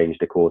completely changed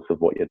the course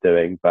of what you're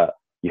doing. But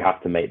you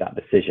have to make that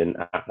decision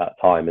at that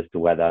time as to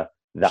whether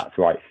that's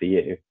right for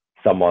you.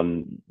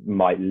 Someone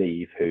might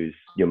leave who's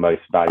your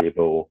most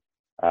valuable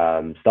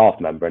staff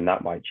member, and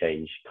that might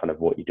change kind of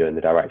what you do in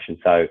the direction.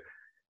 So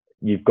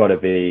you've got to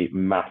be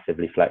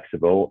massively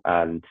flexible.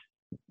 And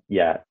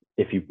yeah,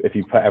 if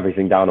you put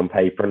everything down on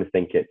paper and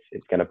think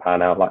it's going to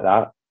pan out like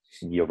that,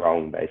 you're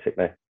wrong,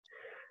 basically.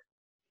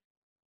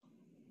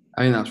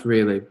 I think that's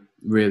really,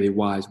 really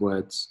wise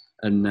words.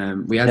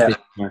 And we had this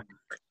kind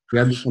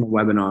of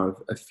webinar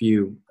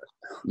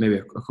maybe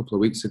a couple of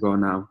weeks ago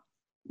now,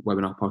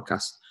 webinar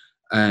podcast.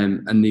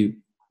 And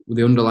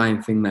the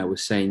underlying thing there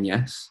was saying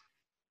yes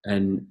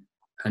and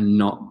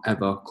not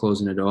ever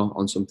closing a door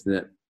on something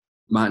that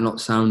might not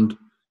sound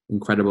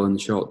incredible in the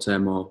short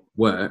term or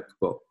work,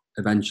 but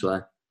eventually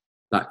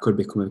that could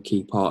become a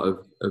key part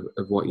of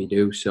what you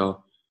do.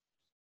 So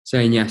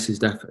saying yes is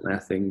definitely a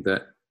thing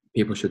that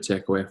people should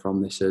take away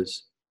from this,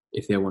 as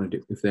if they want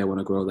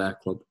to grow their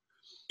club.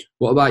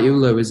 What about you,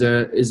 Lou? Is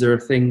there a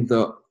thing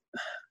that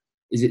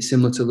is it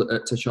similar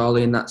to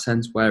Charlie in that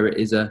sense, where it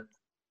is a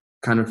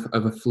kind of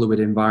a fluid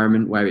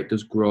environment where it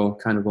does grow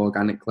kind of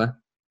organically?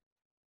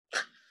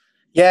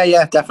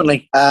 Yeah,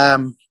 definitely.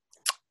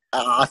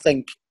 I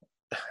think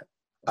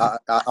I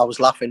was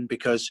laughing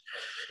because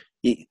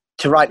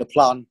to write a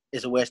plan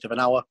is a waste of an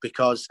hour,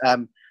 because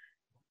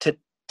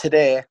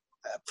today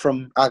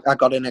I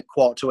got in at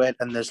 7:45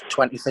 and there's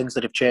 20 things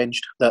that have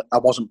changed that I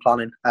wasn't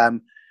planning.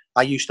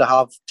 I used to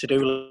have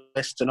to-do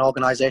lists and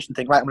organisation,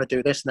 think, right, I'm going to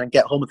do this, and then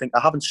get home and think, I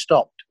haven't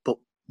stopped, but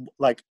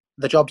like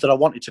the jobs that I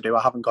wanted to do,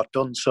 I haven't got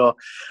done. So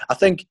I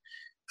think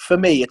for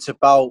me, it's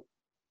about,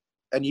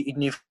 and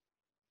you've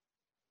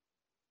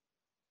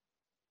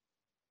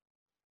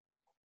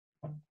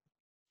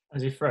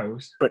as he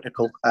froze,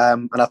 critical,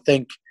 and I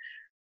think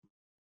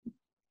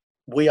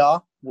we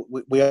are,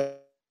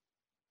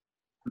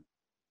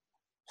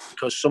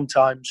 because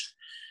sometimes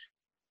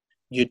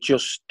you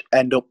just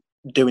end up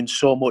doing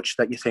so much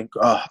that you think,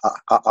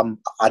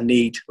 I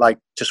need like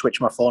to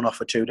switch my phone off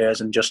for 2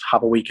 days and just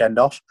have a weekend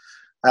off.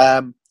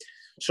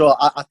 So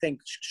I think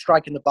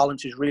striking the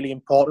balance is really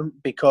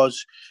important,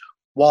 because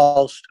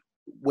whilst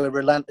we're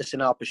relentless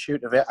in our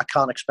pursuit of it, I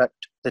can't expect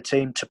the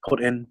team to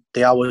put in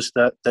the hours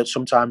that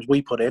sometimes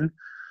we put in,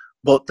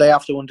 but they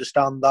have to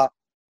understand that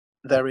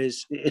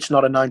it's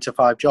not a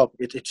 9-to-5 job.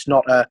 It's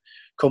not a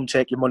come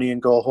take your money and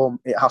go home.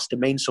 It has to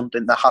mean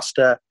something. That has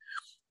to,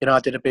 I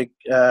did a big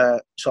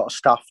sort of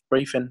staff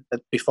briefing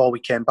before we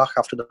came back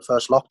after the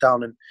first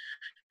lockdown,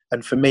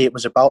 and for me it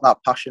was about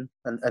that passion.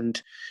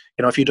 And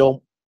if you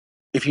don't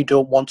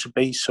want to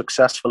be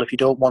successful, if you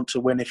don't want to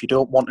win, if you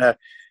don't want to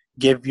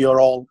give your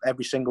all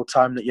every single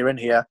time that you're in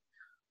here,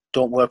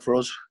 don't work for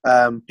us,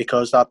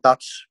 because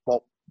that's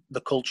what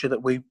the culture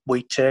that we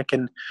take.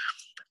 And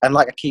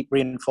like I keep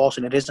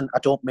reinforcing, it isn't, I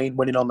don't mean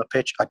winning on the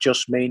pitch, I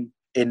just mean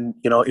in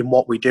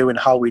what we do and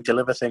how we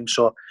deliver things.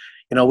 So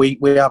we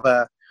have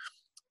a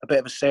bit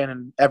of a saying,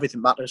 and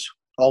everything matters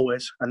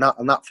always, and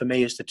that for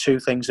me is the two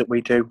things that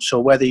we do. So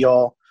whether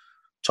you're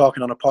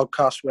talking on a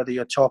podcast, whether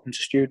you're talking to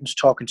students,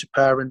 talking to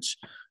parents,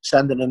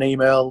 sending an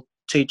email,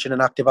 teaching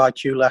an active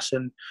IQ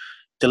lesson,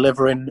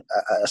 delivering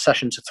a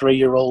session to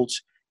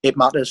 3-year-olds, it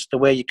matters. The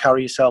way you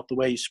carry yourself, the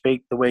way you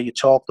speak, the way you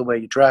talk, the way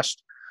you're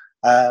dressed,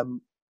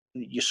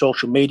 your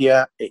social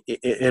media,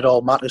 it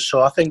all matters.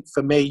 So I think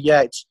for me,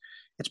 it's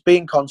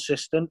being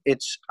consistent.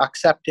 It's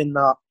accepting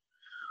that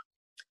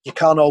you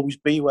can't always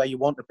be where you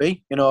want to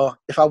be.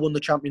 If I won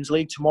the Champions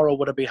League tomorrow,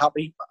 would I be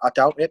happy? I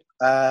doubt it.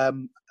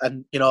 And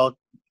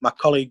my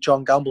colleague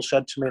John Gamble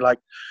said to me, like,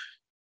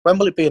 when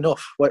will it be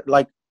enough? What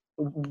do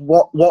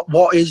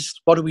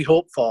we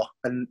hope for?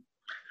 And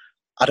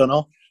I don't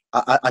know.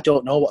 I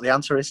don't know what the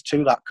answer is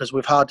to that, because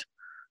we've had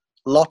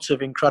lots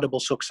of incredible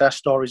success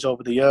stories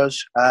over the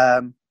years.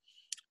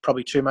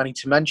 Probably too many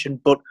to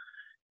mention, but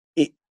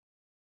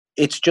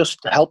it's just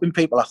helping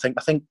people. I think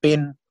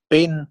being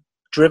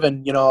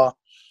driven. I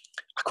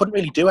couldn't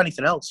really do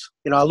anything else.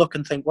 I look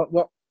and think,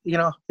 what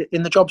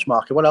in the jobs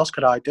market, what else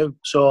could I do?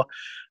 So,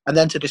 and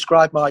then to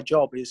describe my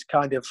job is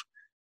kind of,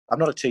 I'm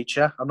not a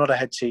teacher, I'm not a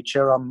head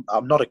teacher, I'm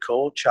not a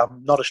coach,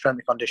 I'm not a strength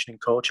and conditioning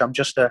coach. I'm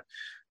just a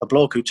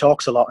bloke who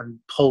talks a lot and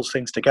pulls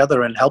things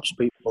together and helps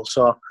people.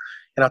 So,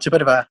 it's a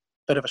bit of a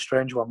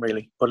strange one,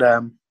 really. But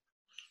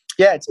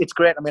it's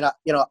great. I mean, I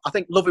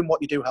think loving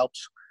what you do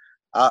helps.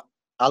 I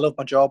love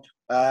my job,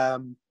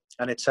 and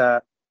it's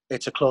a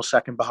close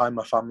second behind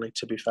my family,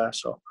 to be fair.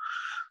 So,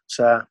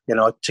 to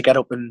get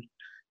up and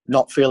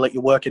not feel like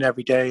you're working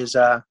every day is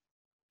a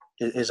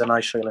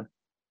nice feeling.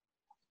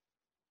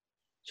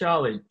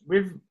 Charlie,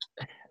 with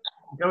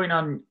going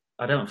on,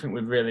 I don't think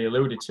we've really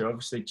alluded to,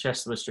 obviously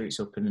Chester Street's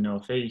up in the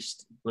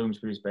northeast,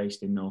 Bloomsbury's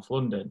based in North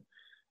London.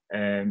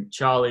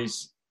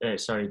 Lewis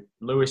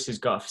has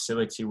got a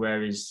facility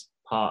where he's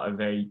part of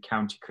a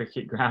county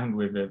cricket ground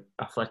with a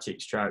athletic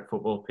strike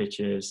football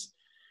pitches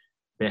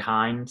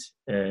behind.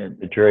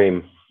 The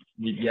dream.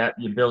 You're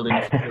building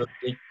a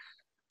facility.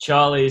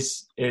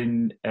 Charlie's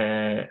in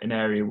an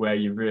area where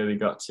you've really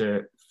got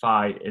to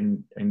fight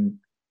and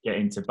get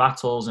into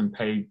battles and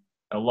pay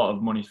a lot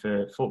of money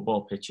for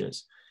football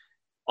pitches.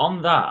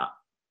 On that,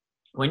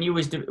 when you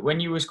was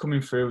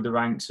coming through the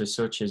ranks as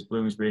such as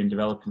Bloomsbury and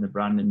developing the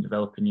brand and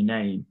developing your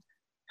name,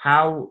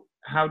 how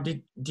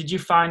did you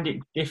find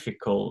it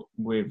difficult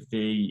with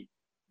the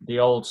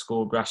old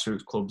school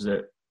grassroots clubs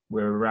that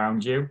were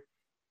around you,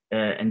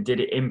 and did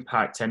it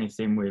impact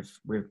anything with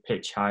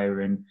pitch hire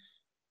and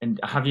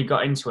have you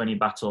got into any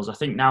battles? I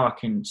think now I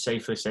can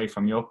safely say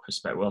from your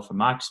perspective, well, from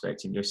my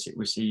perspective,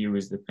 we see you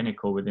as the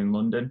pinnacle within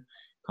London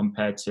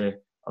compared to,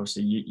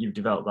 obviously, you've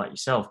developed that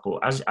yourself.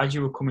 But as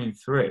you were coming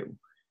through,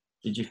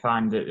 did you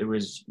find that there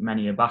was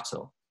many a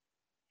battle?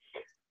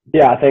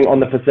 Yeah, I think on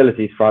the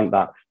facilities front,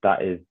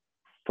 that is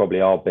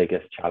probably our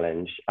biggest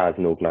challenge as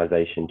an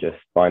organisation, just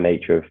by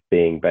nature of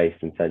being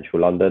based in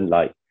central London.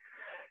 Like,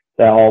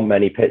 there aren't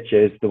many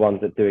pitches. The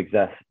ones that do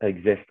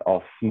exist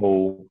are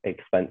small,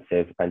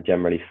 expensive, and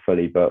generally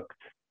fully booked.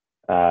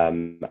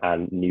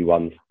 And new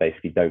ones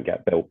basically don't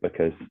get built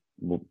because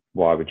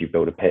why would you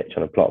build a pitch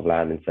on a plot of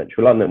land in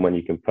central London when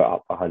you can put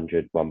up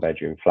 100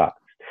 one-bedroom flats?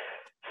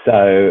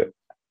 So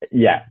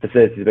yeah,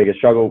 facility is the biggest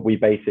struggle. We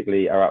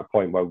basically are at a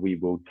point where we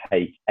will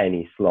take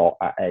any slot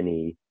at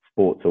any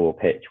sports or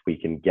pitch we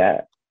can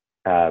get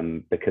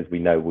because we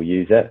know we'll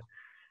use it.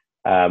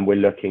 We're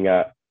looking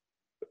at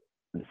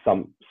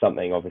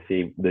something,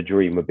 obviously the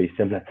dream would be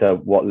similar to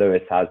what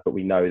Lewes has, but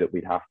we know that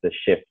we'd have to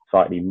shift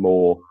slightly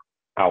more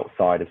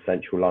outside of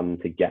central London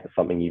to get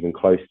something even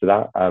close to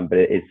that. But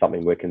it is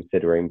something we're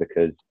considering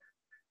because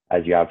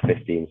as you have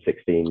 15,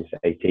 16s,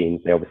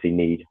 18s, they obviously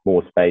need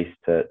more space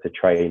to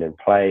train and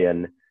play.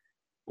 And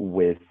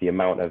with the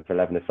amount of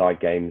 11-a-side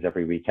games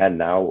every weekend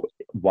now,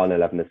 one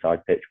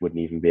 11-a-side pitch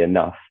wouldn't even be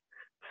enough.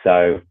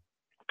 So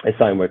it's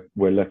something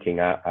we're looking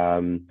at.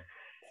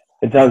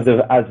 In terms of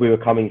as we were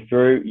coming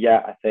through,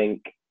 yeah, I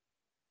think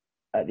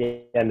at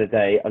the end of the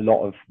day, a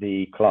lot of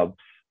the clubs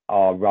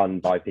are run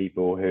by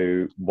people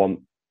whose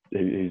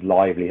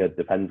livelihood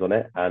depends on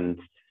it, and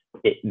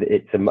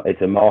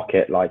it's a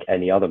market like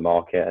any other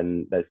market,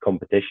 and there's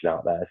competition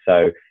out there.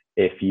 So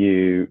if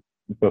you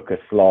book a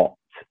slot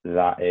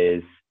that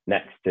is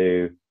next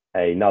to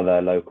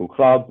another local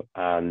club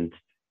and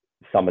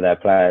some of their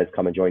players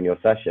come and join your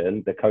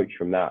session, the coach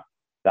from that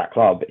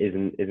club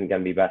isn't going to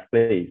be best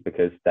pleased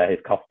because they're his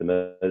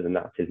customers and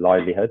that's his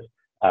livelihood.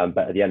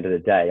 But at the end of the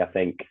day, I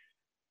think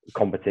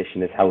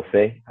competition is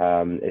healthy.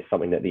 It's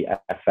something that the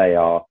FA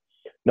are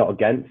not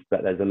against,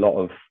 but there's a lot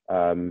of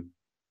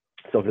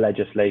sort of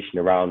legislation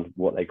around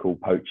what they call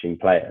poaching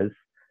players.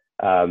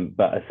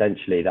 But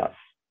essentially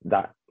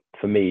that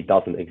for me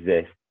doesn't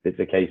exist. It's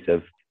a case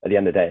of, at the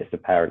end of the day, it's the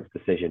parents'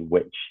 decision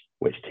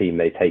which team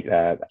they take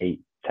their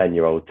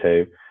 8-10-year-old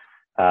to.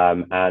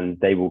 And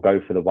they will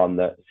go for the one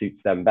that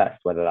suits them best,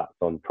 whether that's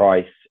on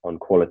price, on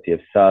quality of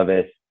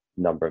service,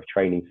 number of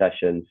training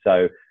sessions.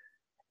 So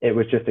it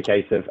was just a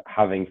case of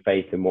having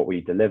faith in what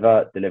we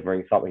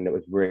delivering something that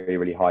was really,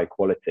 really high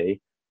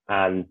quality.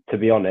 And to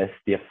be honest,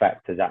 the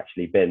effect has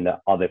actually been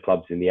that other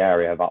clubs in the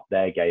area have upped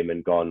their game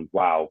and gone,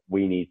 wow,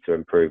 we need to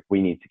improve.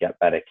 We need to get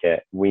better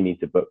kit. We need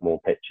to book more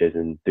pitches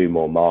and do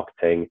more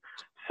marketing.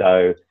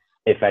 So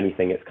if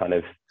anything, it's kind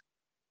of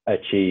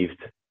achieved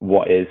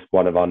what is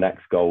one of our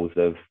next goals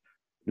of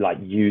like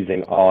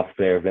using our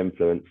sphere of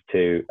influence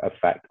to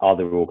affect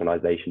other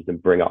organizations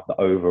and bring up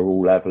the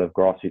overall level of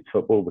grassroots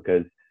football.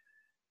 Because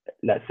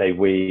let's say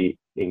we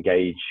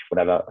engage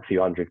a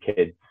few hundred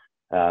kids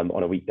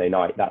on a weekday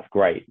night, that's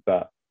great,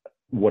 but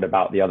what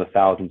about the other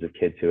thousands of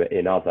kids who are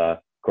in other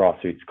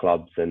grassroots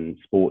clubs and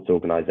sports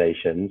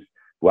organizations?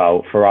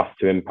 Well, for us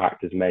to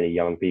impact as many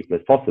young people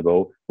as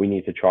possible, we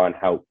need to try and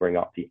help bring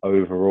up the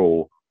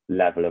overall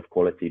level of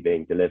quality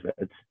being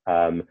delivered.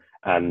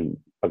 And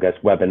I guess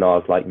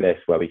webinars like this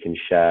where we can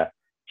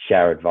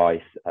share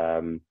advice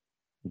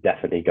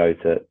definitely go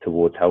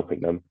towards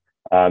helping them.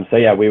 So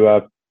yeah, we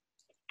were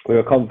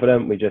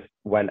confident. We just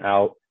went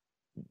out,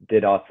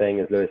 did our thing,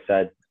 as Lewis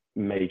said,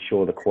 made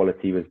sure the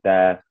quality was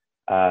there.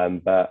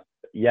 But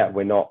yeah,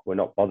 we're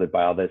not bothered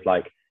by others.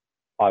 Like,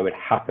 I would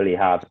happily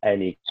have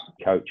any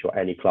coach or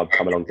any club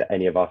come along to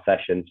any of our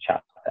sessions,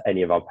 chat to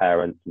any of our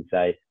parents and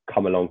say,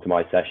 come along to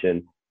my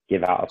session,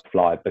 give out a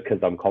flyer, because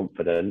I'm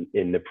confident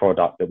in the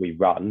product that we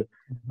run.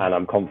 And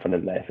I'm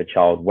confident that if a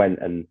child went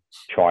and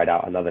tried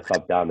out another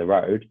club down the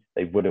road,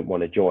 they wouldn't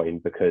want to join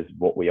because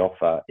what we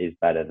offer is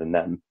better than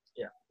them.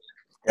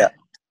 Yeah.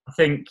 I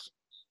think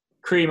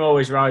cream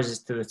always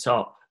rises to the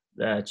top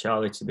there,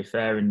 Charlie, to be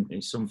fair, and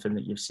it's something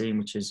that you've seen,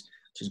 which is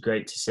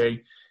great to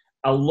see.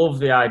 I love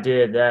the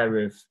idea there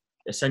of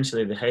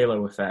essentially the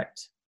halo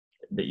effect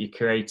that you're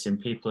creating.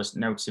 People are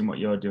noticing what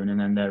you're doing and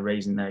then they're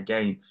raising their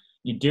game.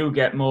 You do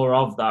get more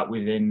of that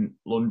within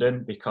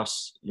London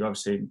because you're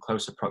obviously in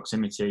closer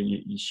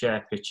proximity. You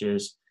share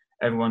pictures.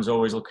 Everyone's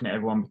always looking at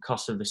everyone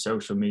because of the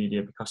social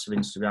media, because of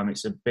Instagram.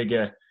 It's a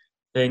bigger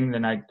thing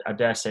than I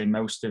dare say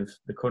most of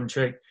the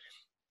country.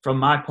 From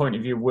my point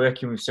of view,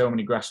 working with so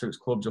many grassroots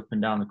clubs up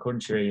and down the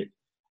country,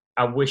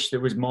 I wish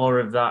there was more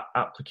of that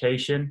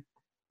application,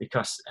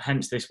 because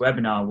hence this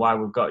webinar, why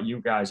we've got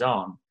you guys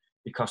on,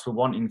 because we're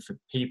wanting for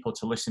people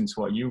to listen to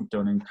what you've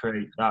done and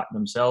create that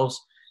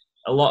themselves.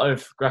 A lot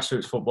of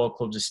grassroots football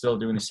clubs are still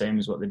doing the same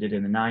as what they did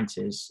in the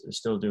 90s. They're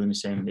still doing the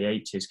same in the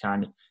 80s,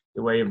 kind of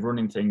the way of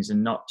running things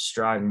and not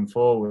striving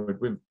forward.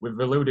 We've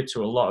alluded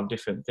to a lot of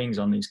different things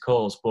on these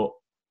calls, but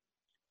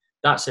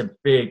that's a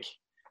big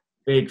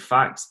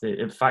fact,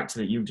 the factor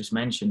that you just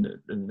mentioned,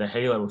 the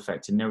halo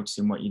effect and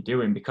noticing what you're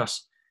doing.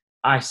 Because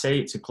I say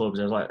it to clubs,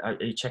 I was like, are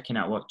you checking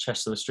out what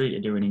Chester-le-Street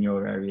are doing in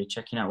your area?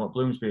 Checking out what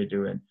Bloomsbury are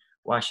doing?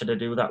 Why should I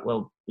do that?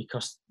 Well,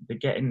 because they're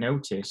getting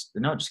noticed.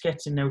 They're not just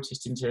getting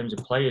noticed in terms of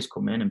players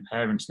coming in and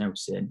parents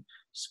noticing,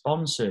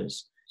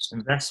 sponsors,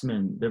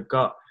 investment. They're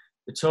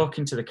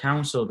talking to the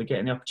council. They're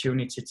getting the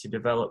opportunity to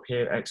develop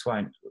here at X,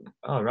 Y.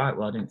 Oh, right.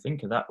 Well, I didn't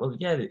think of that. Well,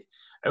 yeah,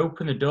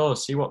 open the door,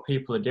 see what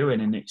people are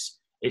doing. And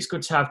it's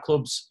good to have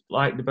clubs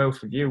like the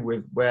both of you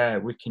where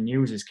we can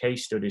use as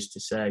case studies to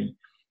say,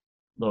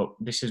 look,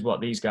 this is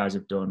what these guys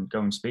have done.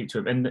 Go and speak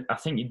to them. And I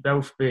think you'd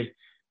both be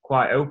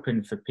quite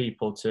open for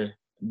people to,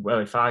 well,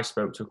 if I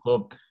spoke to a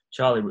club,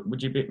 Charlie,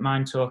 would you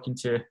mind talking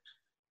to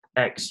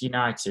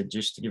ex-United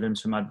just to give him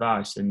some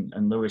advice, and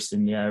Lewis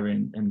in the area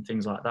and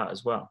things like that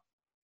as well?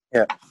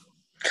 Yeah.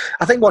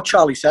 I think what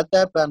Charlie said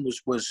there, Ben,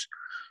 was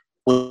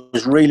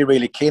really,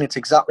 really keen. It's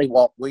exactly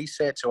what we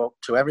say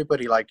to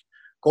everybody. Like,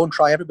 go and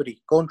try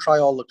everybody. Go and try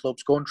all the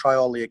clubs. Go and try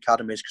all the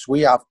academies, because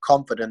we have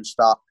confidence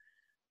that,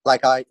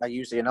 like I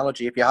use the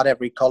analogy, if you had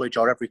every college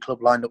or every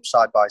club lined up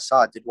side by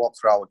side, they'd walk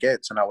through our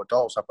gates and our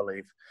doors, I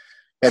believe.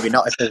 Maybe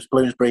not if there's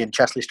Bloomsbury and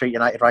Chesley Street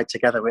United right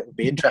together. It would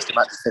be interesting,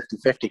 like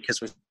 50-50,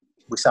 because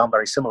we sound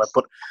very similar.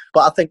 But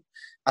I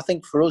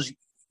think for us,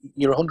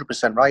 you're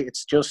 100% right.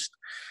 It's just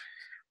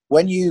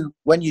when you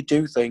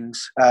do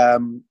things,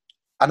 and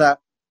I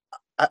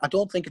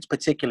don't think it's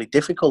particularly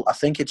difficult. I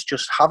think it's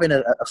just having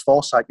a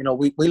foresight. You know,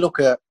 we look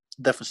at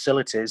the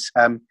facilities.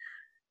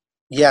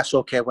 Yes,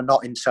 okay, we're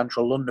not in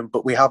central London,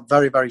 but we have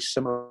very, very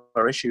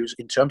similar issues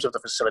in terms of the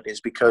facilities,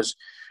 because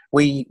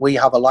we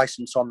have a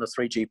licence on the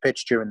 3G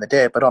pitch during the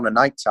day, but on a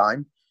night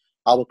time,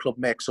 our club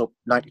makes up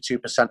 92%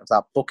 of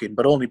that booking,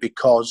 but only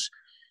because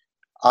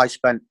I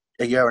spent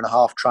a year and a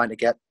half trying to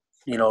get,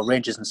 you know,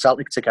 Rangers and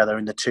Celtic together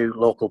in the two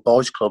local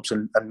boys clubs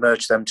and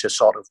merge them to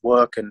sort of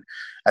work, and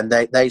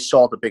they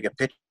saw the bigger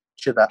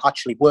picture that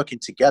actually working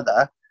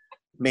together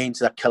means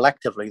that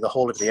collectively the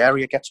whole of the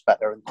area gets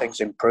better and things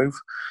improve.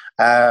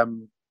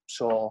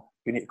 So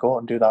you need to go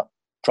and do that.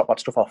 Drop that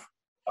stuff off.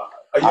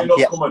 Are you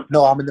not coming?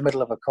 No, I'm in the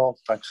middle of a call.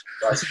 Thanks.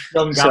 That's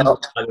John Gamble,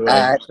 by the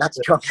way. That's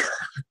John.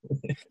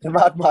 The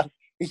madman.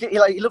 He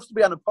loves to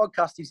be on a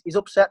podcast. He's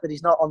upset that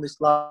he's not on this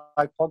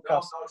live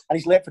podcast, and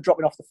he's late for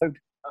dropping off the food.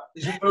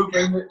 Is it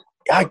okay?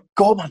 Yeah,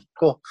 go, man,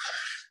 go.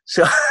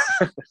 So,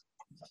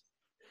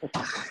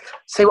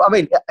 see what I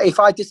mean? If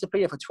I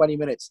disappear for 20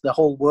 minutes, the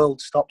whole world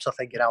stops, I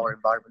think, in our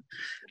environment.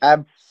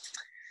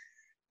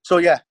 So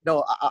yeah,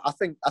 no, I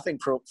think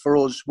for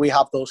us, we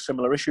have those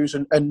similar issues,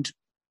 and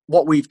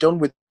what we've done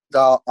with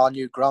our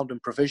new ground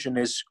and provision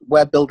is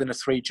we're building a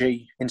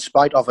 3G in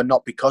spite of and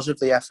not because of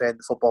the FA and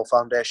the Football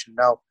Foundation.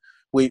 Now,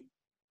 we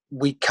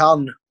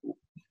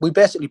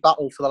basically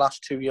battled for the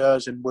last 2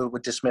 years, and we were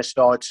dismissed.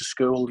 Oh, it's a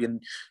school,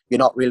 and you're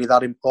not really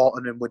that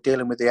important. And we're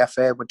dealing with the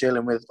FA, we're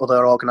dealing with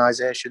other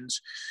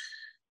organisations.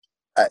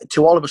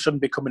 To all of a sudden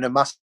becoming a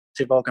massive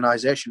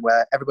organisation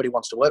where everybody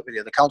wants to work with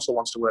you. The council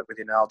wants to work with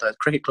you now. The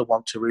cricket club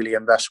want to really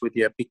invest with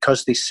you,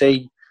 because they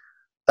see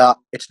that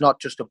it's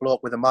not just a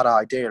bloke with a mad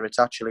idea. It's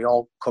actually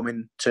all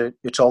coming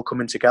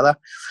together.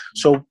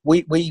 So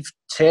we've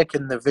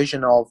taken the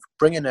vision of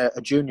bringing a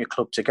junior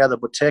club together,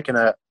 but taking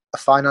a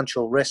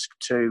financial risk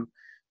to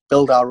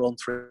build our own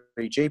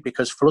 3G,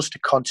 because for us to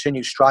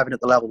continue striving at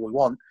the level we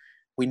want,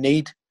 we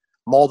need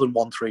more than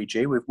one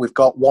 3G. We've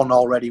got one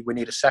already. We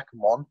need a second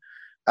one.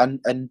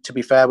 And to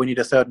be fair, we need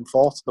a third and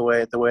fourth the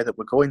way that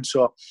we're going.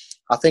 So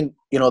I think,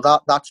 you know,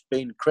 that's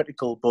been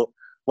critical, but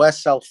we're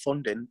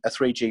self-funding a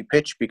 3G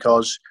pitch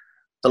because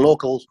the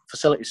local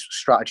facilities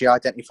strategy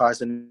identifies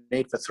the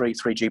need for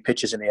 3G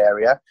pitches in the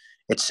area.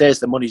 It says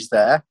the money's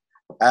there,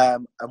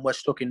 and we're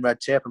stuck in red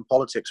tape and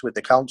politics with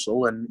the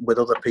council and with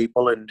other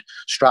people and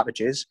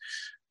strategies.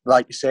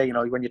 Like you say, you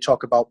know, when you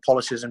talk about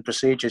policies and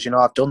procedures, you know,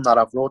 I've done that.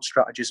 I've wrote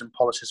strategies and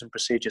policies and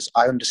procedures.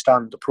 I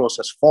understand the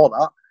process for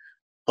that.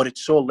 But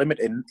it's so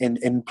limiting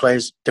in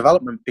players'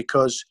 development,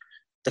 because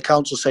the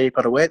council say you've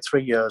got to wait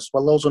 3 years.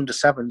 Well, those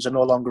under-7s are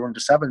no longer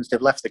under-7s.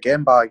 They've left the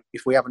game by,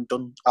 if we haven't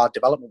done our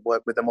development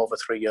work with them over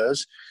 3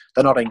 years,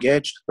 they're not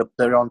engaged.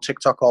 They're on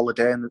TikTok all the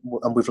day, and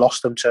we've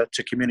lost them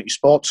to community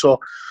sports.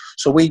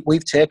 So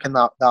we've taken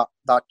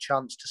that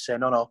chance to say,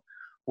 no,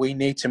 we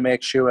need to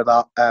make sure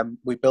that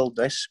we build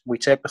this. We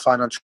take the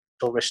financial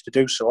risk to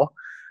do so.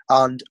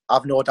 And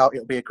I've no doubt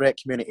it'll be a great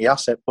community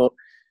asset, but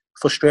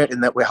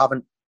frustrating that we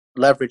haven't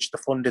leverage the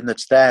funding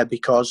that's there,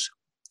 because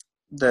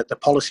the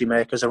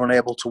policymakers are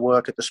unable to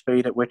work at the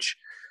speed at which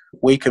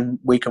we can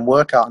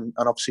work at, and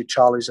obviously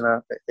Charlie's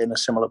in a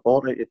similar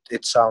boat.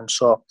 It sounds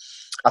so.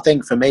 I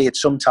think for me,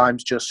 it's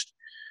sometimes just,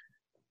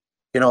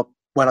 you know,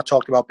 when I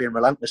talked about being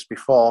relentless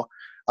before,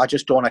 I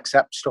just don't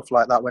accept stuff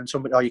like that. When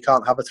somebody, oh, you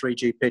can't have a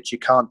 3G pitch, you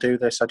can't do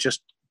this.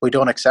 We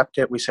don't accept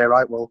it. We say,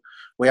 right, well,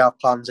 we have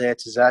plans A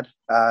to Z,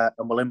 and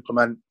we'll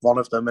implement one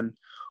of them, and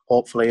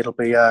hopefully it'll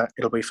be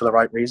for the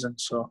right reason.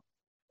 So.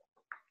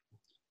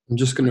 I'm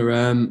just going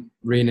to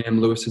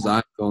rename Lewis's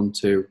iPhone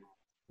to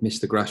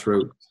Mr.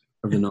 Grassroots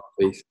of the North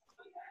East.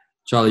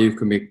 Charlie, you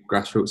can be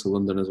Grassroots of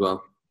London as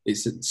well.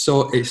 It's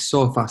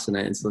so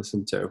fascinating to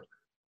listen to,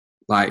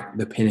 like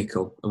the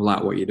pinnacle of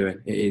like what you're doing.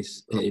 It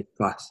is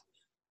class.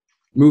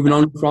 Moving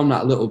on from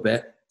that a little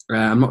bit,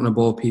 I'm not going to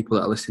bore people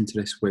that are listening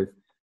to this with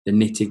the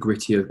nitty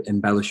gritty of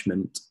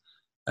embellishment,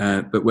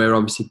 but we're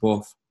obviously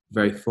both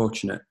very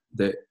fortunate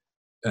that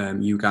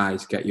you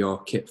guys get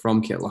your kit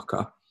from Kit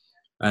Locker,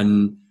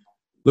 and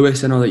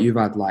Lewis, I know that you've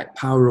had like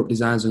power-up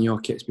designs on your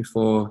kits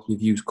before.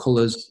 You've used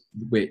colours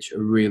which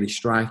are really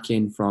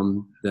striking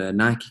from the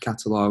Nike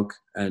catalogue,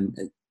 and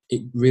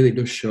it really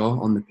does show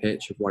on the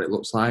pitch of what it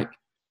looks like.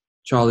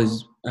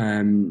 Charlie's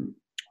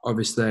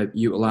obviously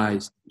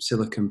utilised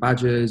silicone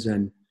badges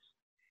and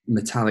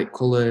metallic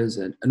colours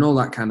and all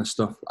that kind of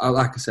stuff.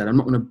 Like I said, I'm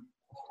not going to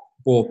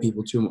bore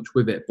people too much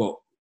with it, but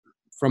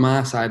from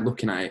our side,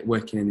 looking at it,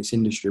 working in this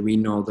industry, we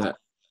know that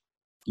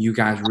you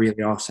guys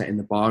really are setting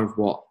the bar of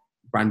what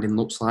branding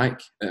looks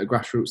like at a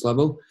grassroots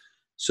level.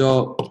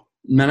 So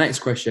my next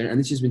question, and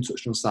this has been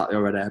touched on slightly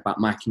already, about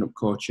miking up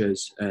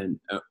coaches and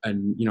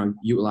you know,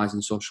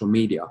 utilising social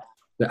media,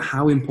 but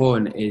how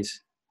important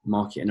is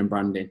marketing and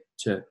branding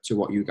to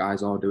what you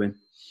guys are doing?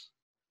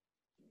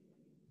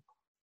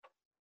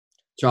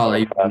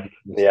 Charlie?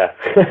 Yeah.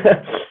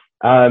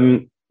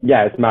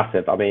 Yeah, it's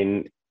massive. I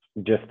mean,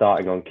 just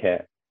starting on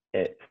kit,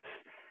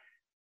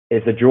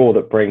 it's a draw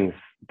that brings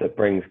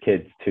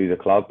kids to the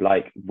club.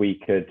 Like, we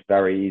could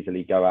very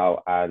easily go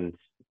out and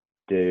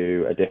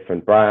do a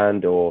different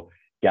brand or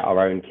get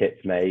our own kits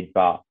made,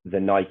 but the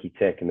Nike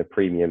tick and the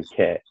premium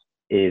kit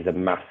is a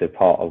massive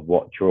part of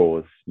what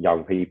draws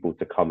young people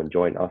to come and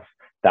join us.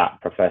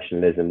 That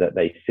professionalism that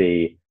they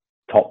see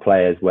top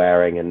players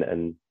wearing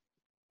and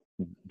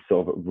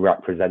sort of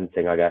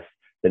representing, I guess,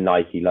 the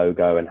Nike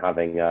logo and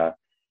having a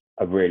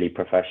really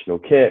professional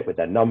kit with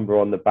their number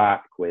on the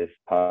back, with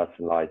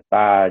personalized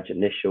badge,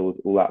 initials,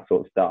 all that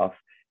sort of stuff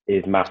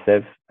is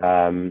massive.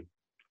 And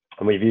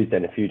we've used it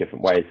in a few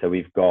different ways. So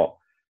we've got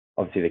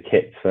obviously the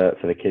kits for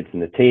the kids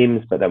and the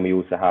teams, but then we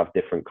also have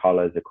different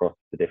colors across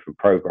the different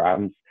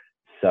programs.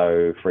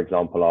 So for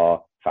example,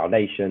 our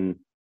foundation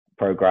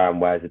program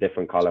wears a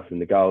different color from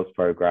the girls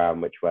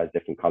program, which wears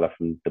different color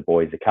from the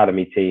boys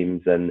academy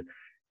teams. And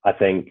I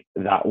think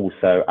that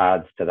also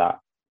adds to that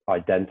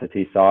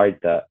identity side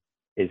that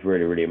is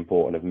really, really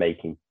important, of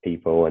making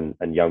people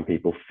and young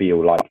people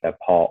feel like they're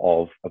part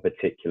of a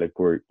particular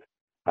group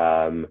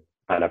and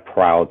are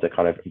proud to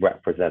kind of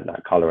represent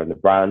that color in the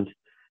brand.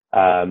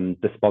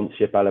 The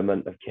sponsorship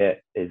element of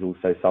kit is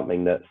also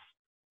something that's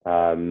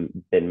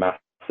been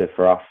massive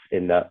for us,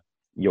 in that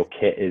your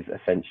kit is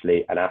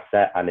essentially an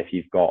asset. And if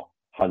you've got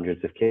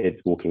hundreds of kids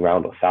walking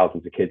around or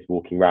thousands of kids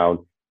walking around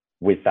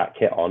with that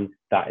kit on,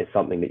 that is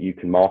something that you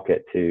can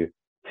market to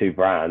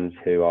brands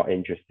who are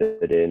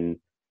interested in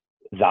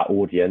that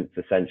audience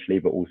essentially,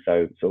 but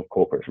also sort of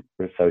corporate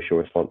social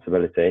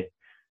responsibility.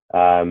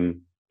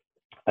 And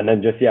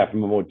then just, yeah,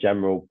 from a more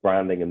general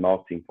branding and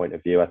marketing point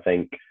of view, I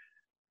think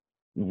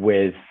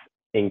with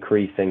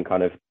increasing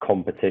kind of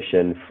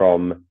competition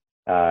from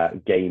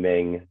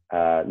gaming,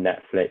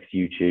 Netflix,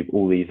 YouTube,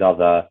 all these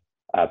other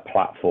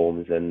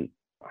platforms, and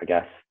I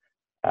guess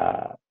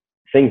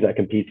things that are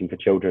competing for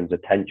children's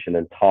attention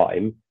and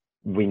time,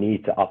 we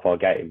need to up our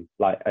game.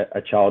 Like,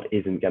 a child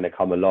isn't going to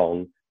come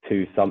along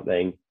to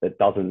something that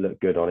doesn't look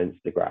good on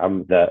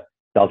Instagram, that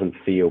doesn't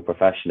feel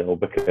professional,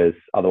 because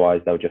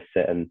otherwise they'll just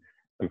sit and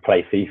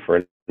play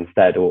FIFA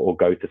instead, or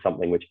go to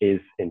something which is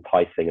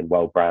enticing and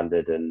well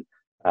branded and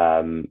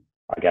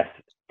I guess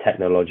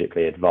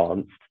technologically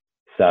advanced.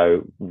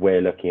 So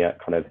we're looking at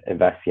kind of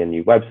investing in a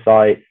new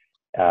website,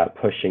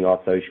 pushing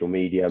our social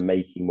media,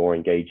 making more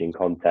engaging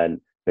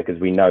content, because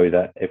we know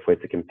that if we're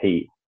to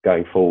compete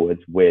going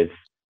forwards with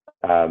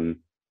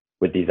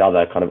these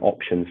other kind of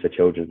options for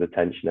children's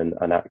attention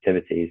and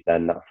activities,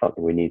 then that's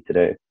something we need to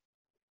do.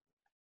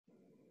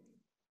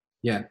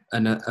 Yeah,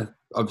 and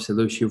obviously,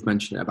 Luce, you've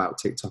mentioned it about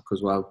TikTok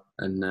as well,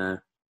 and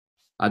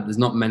there's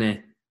not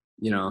many,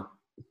 you know,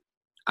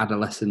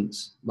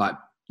 adolescents like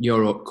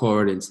your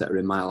core audience that are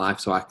in my life,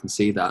 so I can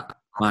see that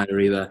mine are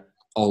either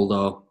old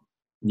or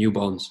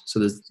newborns. So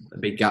there's a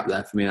big gap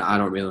there for me that I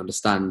don't really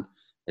understand,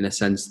 in a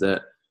sense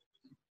that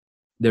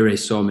there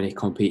is so many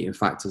competing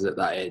factors at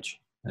that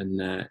age,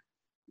 and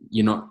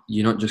you're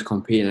not just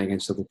competing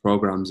against other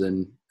programs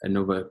and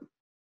other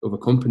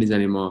companies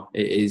anymore.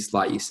 It is,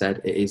 like you said,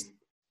 it is,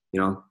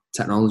 you know,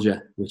 technology,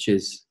 which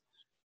is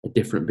a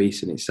different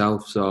beast in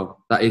itself. So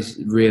that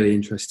is really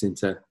interesting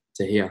to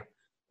hear.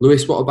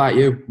 Lewis, what about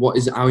you?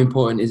 How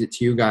important is it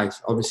to you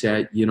guys?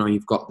 Obviously, you know,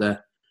 you've got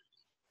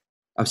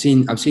I've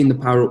seen the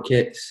power up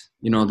kits.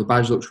 You know, the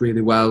badge looks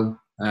really well.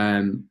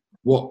 How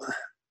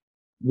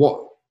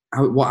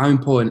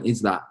important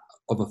is that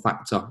of a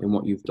factor in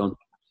what you've done?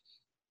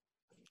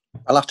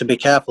 I'll have to be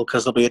careful,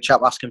 because there'll be a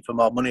chap asking for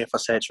more money if I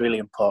say it's really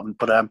important.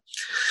 But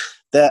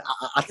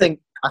I think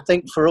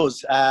for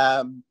us,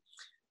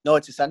 no,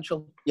 it's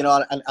essential. You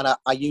know, and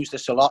I use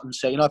this a lot and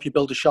say, you know, if you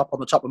build a shop on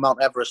the top of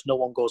Mount Everest, no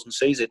one goes and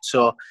sees it.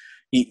 So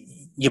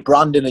your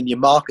branding and your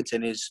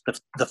marketing is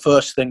the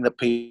first thing that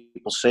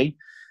people see,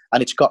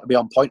 and it's got to be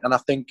on point. And I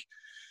think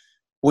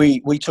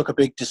we took a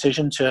big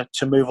decision to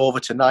move over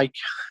to Nike,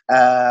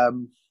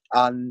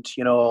 and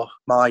you know,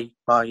 my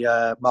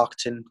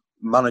marketing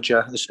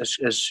manager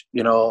is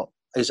you know,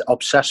 is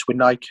obsessed with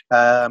Nike,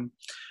 and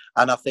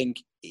I think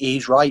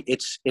he's right.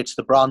 It's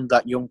the brand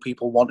that young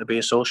people want to be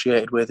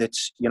associated with.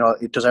 It's, you know,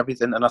 it does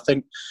everything. And I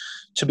think,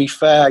 to be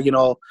fair, you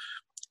know,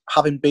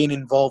 having been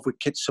involved with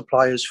kit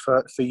suppliers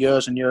for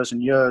years and years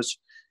and years,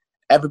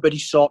 everybody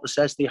sort of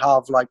says they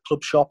have like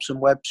club shops and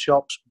web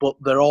shops, but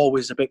they're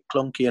always a bit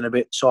clunky and a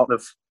bit sort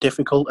of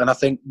difficult. And I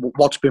think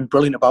what's been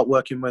brilliant about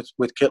working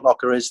with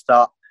KitLocker is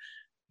that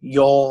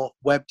your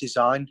web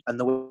design and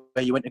the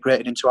way you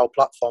integrate it into our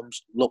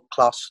platforms look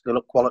class, they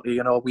look quality.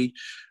 You know, we,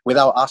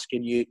 without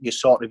asking you, you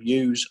sort of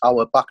use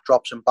our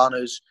backdrops and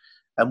banners,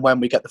 and when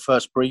we get the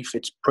first brief,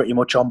 it's pretty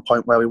much on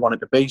point where we want it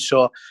to be.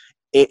 So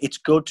it's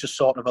good to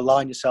sort of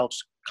align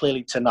yourselves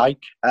clearly to Nike,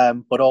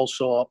 but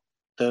also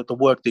the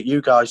work that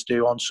you guys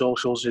do on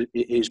socials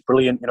is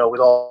brilliant, you know, with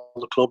all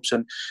the clubs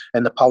and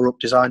the Power Up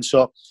design.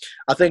 So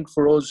I think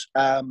for us,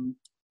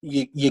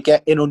 you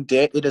get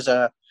inundated as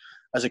a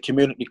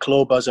community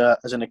club, as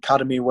an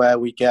academy, where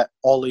we get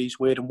all these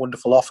weird and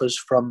wonderful offers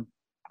from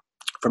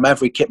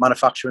every kit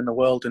manufacturer in the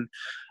world. And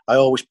I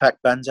always peck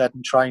Ben's head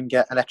and try and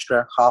get an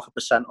extra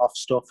 0.5% off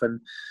stuff. And,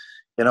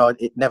 you know,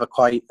 it never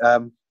quite,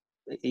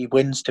 he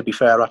wins, to be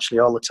fair, actually,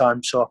 all the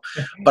time. So,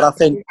 but I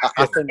think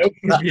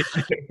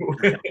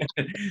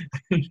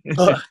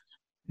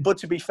but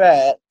to be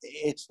fair,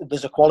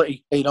 there's a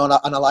quality, you know,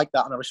 and I like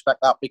that and I respect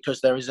that, because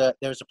there is a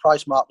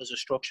price mark, there's a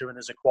structure, and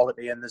there's a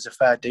quality, and there's a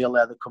fair deal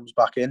there that comes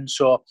back in.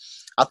 So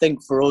I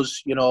think for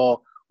us, you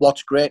know,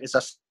 what's great is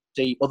I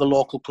see other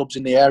local clubs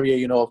in the area,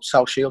 you know,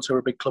 South Shields, who are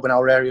a big club in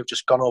our area, have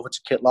just gone over to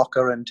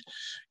KitLocker, and,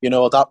 you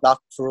know, that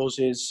for us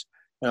is,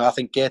 you know, I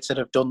think Gateshead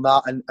have done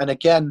that. And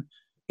again,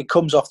 it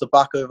comes off the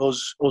back of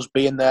us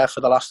being there for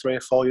the last 3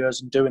 or 4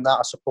 years and doing that,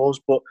 I suppose.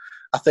 But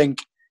I think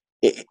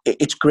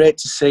it's great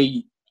to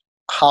see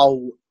how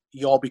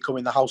you're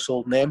becoming the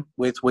household name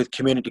with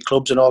community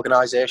clubs and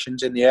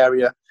organisations in the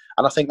area.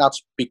 And I think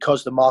that's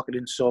because the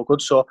marketing's so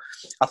good. So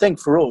I think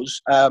for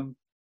us,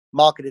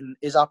 marketing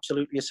is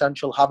absolutely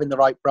essential. Having the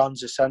right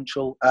brands is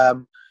essential.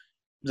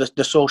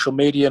 The social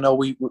media, you know,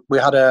 we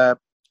had a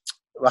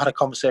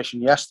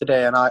conversation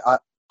yesterday, and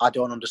I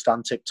don't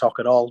understand TikTok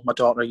at all. My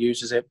daughter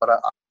uses it, but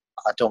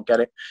I don't get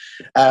it.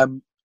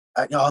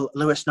 You know,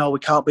 Lewis, no, we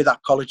can't be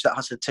that college that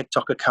has a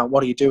TikTok account.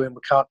 What are you doing?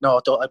 We can't. No,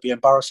 don't. It'd be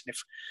embarrassing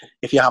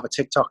if you have a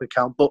TikTok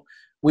account. But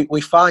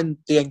we find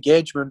the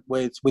engagement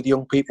with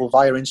young people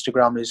via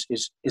Instagram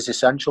is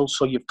essential.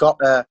 So you've got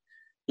to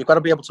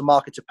be able to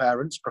market to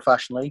parents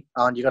professionally,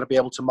 and you've got to be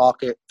able to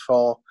market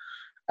for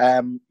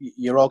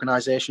your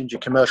organisations,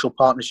 your commercial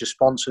partners, your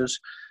sponsors,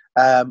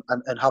 and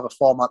have a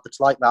format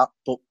that's like that.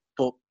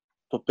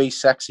 But be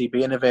sexy,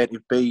 be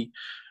innovative, be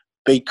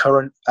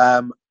current.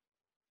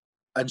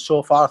 And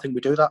so far, I think we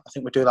do that. I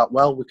think we do that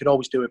well. We could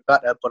always do it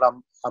better, but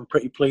I'm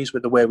pretty pleased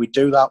with the way we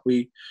do that.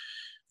 We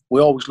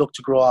always look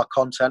to grow our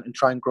content and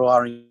try and grow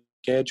our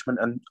engagement,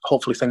 and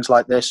hopefully things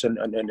like this and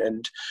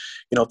you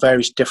know,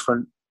 various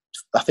different.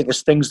 I think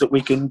there's things that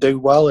we can do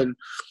well, and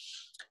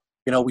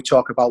you know, we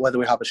talk about whether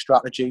we have a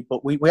strategy,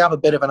 but we have a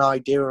bit of an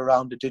idea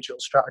around the digital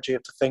strategy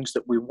of the things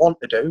that we want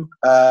to do.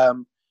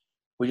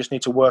 We just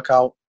need to work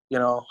out, you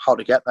know, how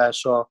to get there.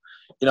 So,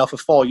 you know, for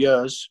 4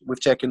 years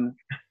we've taken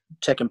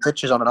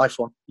pictures on an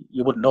iPhone.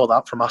 You wouldn't know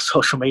that from our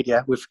social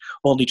media. We've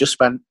only just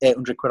spent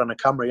 800 quid on a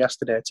camera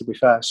yesterday, to be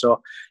fair.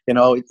 So, you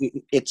know,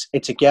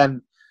 it's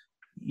again,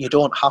 you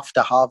don't have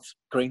to have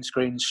green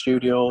screen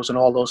studios and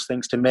all those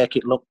things to make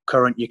it look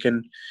current. You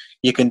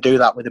can do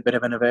that with a bit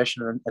of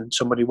innovation and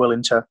somebody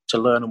willing to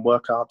learn and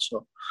work hard.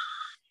 So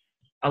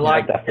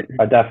I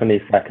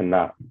definitely second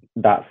that.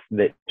 That's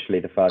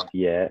literally the first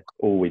year.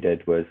 All we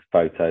did was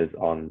photos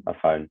on a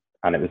phone,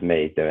 and it was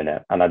me doing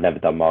it. And I'd never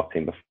done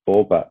marketing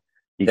before, but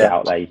you get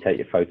out there, you take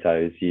your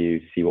photos,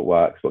 you see what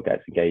works, what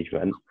gets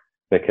engagement,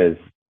 because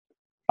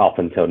up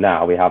until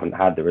now, we haven't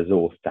had the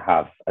resource to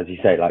have, as you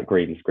say, like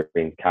green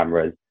screen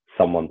cameras,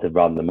 someone to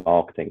run the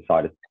marketing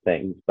side of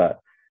things. But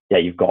yeah,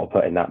 you've got to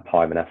put in that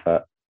time and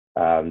effort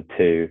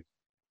to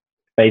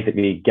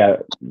basically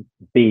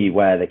be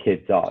where the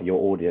kids are. Your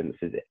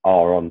audiences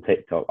are on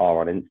TikTok, are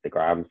on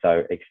Instagram,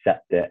 so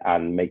accept it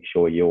and make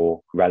sure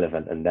you're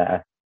relevant and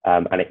there.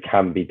 And it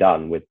can be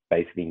done with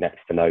basically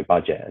next to no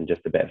budget and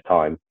just a bit of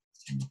time.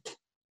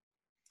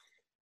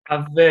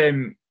 I've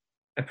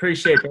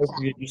appreciate both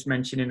of you just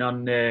mentioning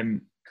on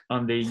the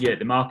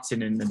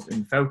marketing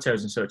and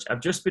photos and such. I've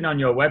just been on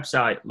your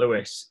website,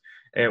 Lewis,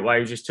 while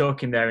you were just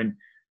talking there, and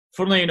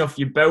funnily enough,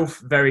 you're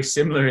both very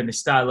similar in the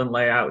style and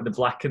layout, the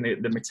black and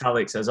the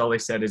metallics, as Ollie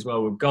said as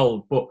well, with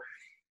gold. But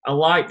I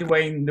like the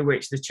way in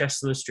which the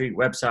Chester Street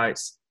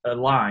website's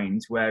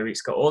aligned, where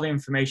it's got all the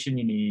information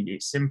you need.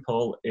 It's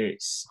simple.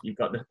 You've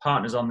got the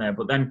partners on there,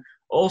 but then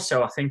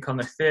also I think on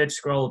the third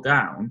scroll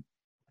down,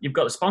 you've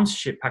got the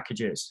sponsorship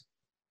packages.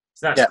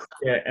 So that's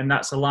and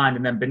that's aligned,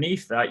 and then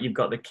beneath that you've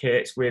got the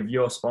kits with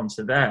your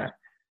sponsor there.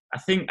 I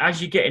think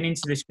as you're getting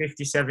into this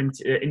 57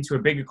 into a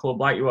bigger club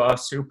like you are,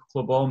 super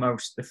club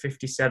almost, the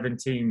 57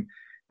 team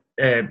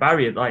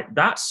barrier, like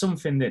that's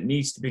something that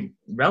needs to be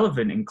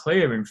relevant and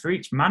clear. And for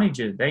each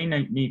manager, they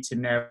need to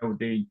know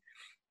the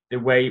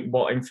way,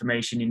 what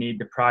information you need,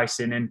 the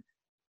pricing, and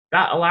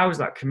that allows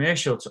that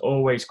commercial to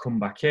always come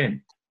back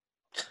in.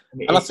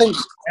 And I think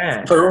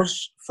for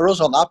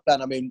us on that,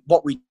 Ben, I mean,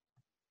 what we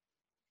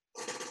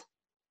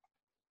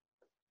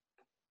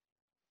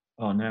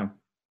Oh no.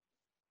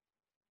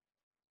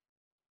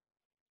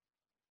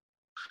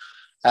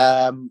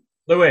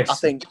 Lewis, I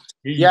think.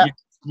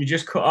 You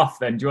just cut off.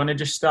 Then do you want to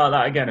just start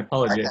that again?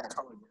 Apologies.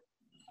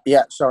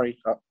 Yeah, sorry.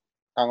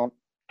 Hang on.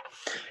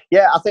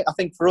 Yeah, I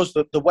think for us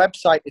the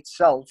website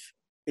itself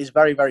is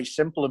very, very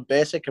simple and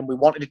basic, and we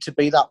wanted it to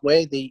be that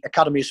way. The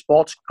Academy of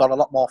Sports got a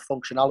lot more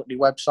functionality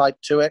website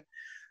to it,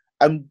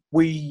 and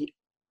we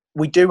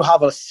do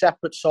have a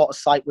separate sort of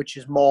site which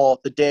is more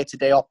the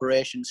day-to-day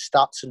operations,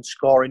 stats and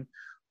scoring.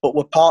 But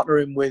we're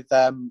partnering with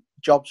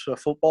Jobs for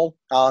Football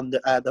and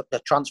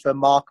the transfer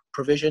mark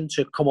provision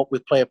to come up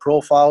with player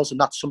profiles, and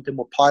that's something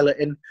we're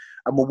piloting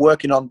and we're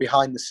working on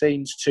behind the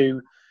scenes.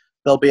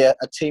 There'll be a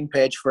team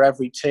page for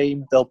every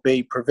team. There'll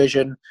be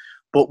provision,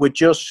 but we're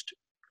just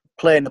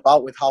playing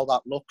about with how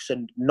that looks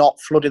and not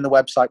flooding the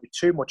website with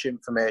too much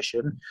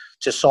information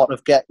to sort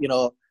of get,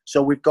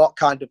 so we've got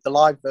kind of the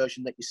live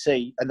version that you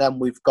see, and then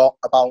we've got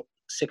about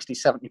 60,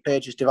 70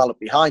 pages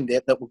developed behind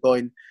it that we're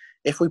going,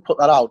 if we put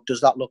that out, does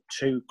that look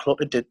too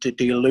cluttered?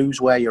 Do you lose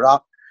where you're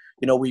at?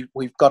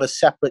 We've got a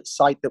separate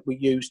site that we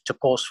use to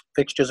post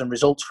fixtures and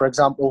results, for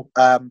example.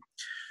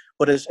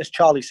 But as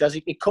Charlie says,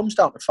 it comes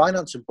down to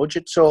finance and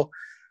budget. So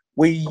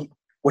we're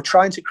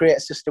trying to create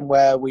a system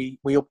where we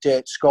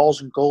update scores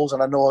and goals.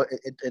 And I know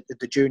at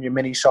the junior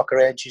mini soccer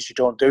ages, you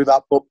don't do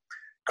that, but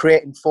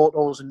creating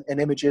photos and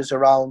images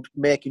around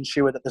making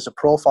sure that there's a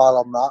profile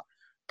on that.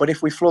 But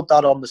if we flood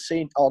that on the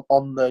scene,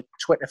 on the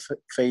Twitter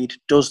feed,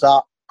 does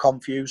that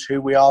confuse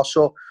who we are?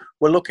 So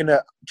we're looking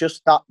at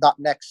just that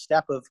next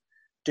step of,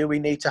 do we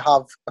need to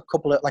have a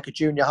couple of, like a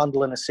junior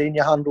handle and a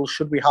senior handle?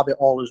 Should we have it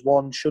all as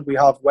one? Should we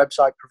have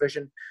website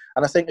provision?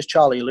 And I think, as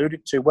Charlie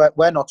alluded to,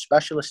 we're not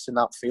specialists in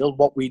that field.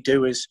 What we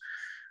do is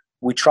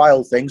we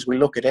trial things, we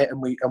look at it,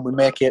 and we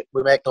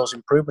make those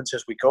improvements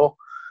as we go.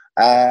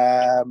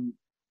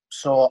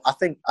 So I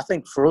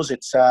think for us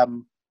it's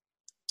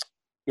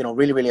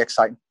really, really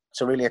exciting. It's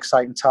a really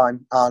exciting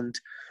time, and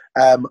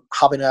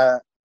having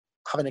a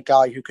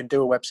guy who can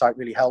do a website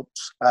really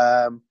helps.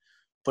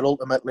 But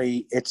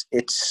ultimately, it's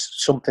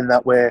something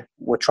that we're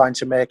trying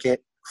to make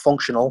it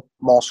functional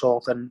more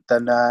so than.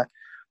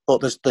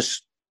 But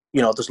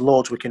there's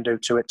loads we can do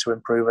to it to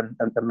improve and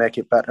make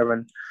it better,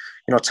 and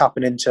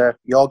tapping into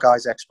your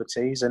guys'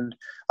 expertise. And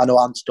I know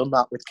Ant's done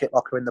that with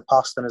KitLocker in the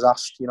past and has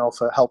asked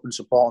for help and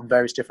support on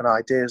various different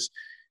ideas.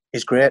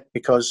 Is great,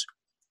 because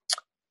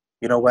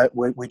we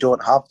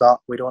don't have that.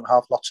 We don't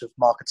have lots of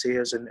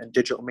marketeers and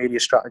digital media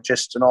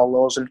strategists and all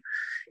those. And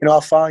I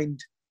find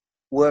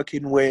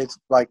working with,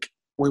 like,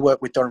 we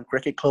work with Durham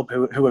Cricket Club,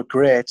 who are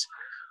great,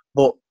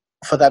 but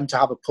for them to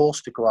have a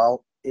post to go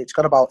out, it's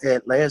got about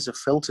 8 layers of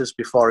filters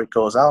before it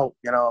goes out.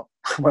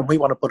 When we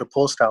want to put a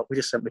post out, we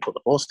just simply put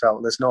the post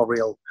out. There's no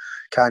real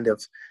kind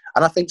of,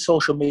 and I think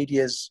social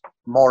media is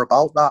more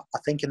about that. I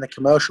think in the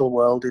commercial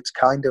world, it's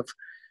kind of,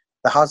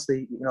 there has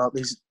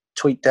these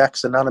tweet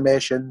decks and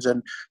animations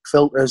and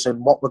filters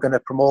and what we're going to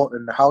promote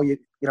and how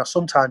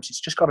sometimes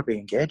it's just got to be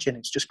engaging.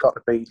 It's just got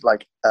to be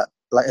like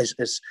as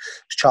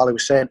Charlie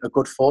was saying, a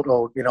good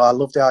photo. I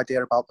love the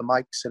idea about the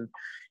mics and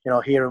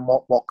hearing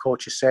what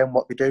coach is saying,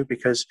 what they do,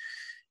 because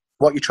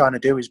what you're trying to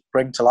do is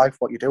bring to life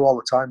what you do all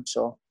the time.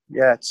 So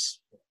yeah,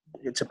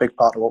 it's a big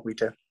part of what we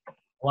do. I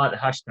like the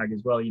hashtag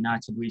as well,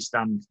 United We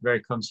Stand,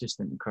 very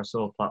consistent across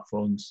all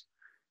platforms.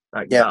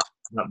 That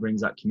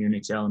brings that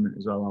community element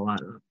as well. I like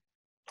that.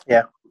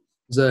 Yeah.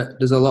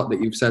 There's a lot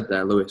that you've said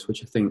there, Lewis,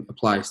 which I think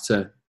applies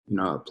to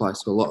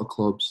a lot of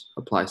clubs,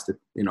 applies to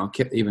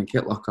even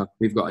KitLocker.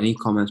 We've got an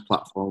e-commerce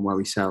platform where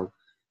we sell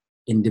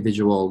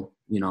individual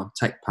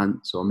tech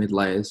pants or mid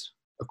layers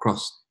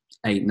across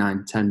 8,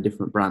 9, 10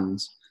 different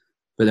brands,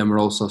 but then we're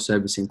also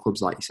servicing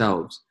clubs like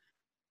yourselves.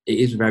 It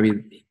is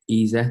very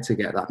easy to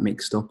get that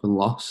mixed up and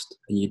lost,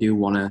 and you do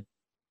want to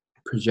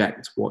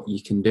project what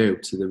you can do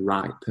to the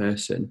right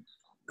person.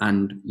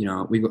 And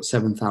we've got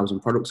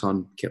 7,000 products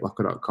on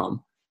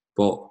kitlocker.com,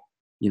 but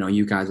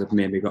you guys have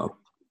maybe got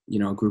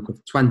a group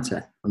of 20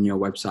 on your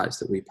websites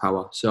that we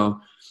power. So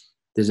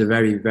there's a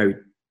very, very,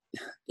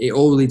 it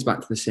all leads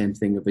back to the same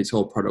thing of it's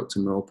all product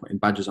and we're all putting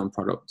badges on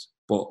product.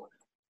 But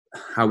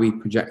how we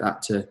project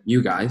that to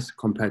you guys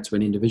compared to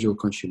an individual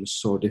consumer is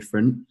so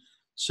different.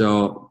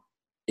 So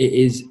it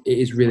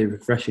is really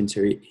refreshing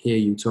to hear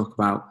you talk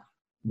about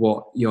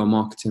what your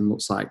marketing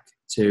looks like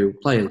to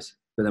players,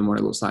 but then what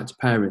it looks like to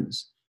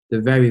parents. They're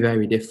very,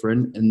 very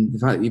different. And the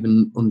fact that you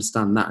even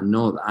understand that and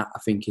know that, I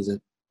think is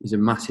a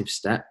massive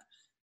step.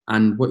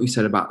 And what you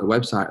said about the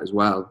website as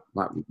well,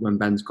 like when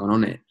Ben's gone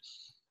on it,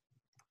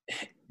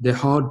 the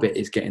hard bit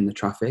is getting the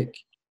traffic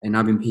and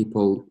having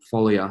people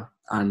follow you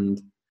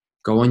and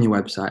go on your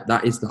website.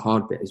 That is the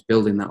hard bit, is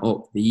building that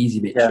up. The easy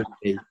bit should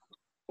be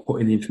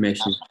putting the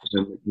information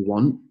that you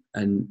want.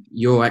 And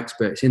you're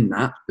experts in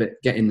that,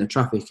 but getting the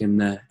traffic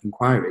and the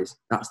inquiries,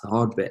 that's the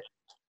hard bit.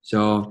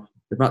 So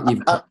the fact that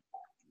you've got...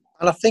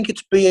 And I think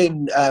it's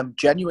being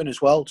genuine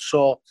as well.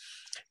 So,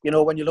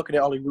 when you look at it,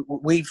 Ollie,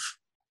 we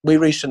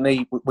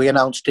recently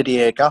announced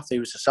Didier Gath,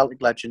 who's a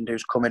Celtic legend,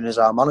 who's come in as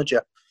our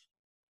manager.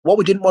 What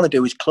we didn't want to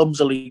do is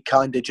clumsily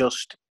kind of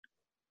just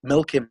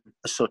milk him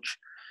as such.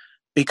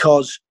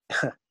 because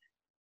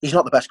he's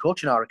not the best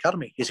coach in our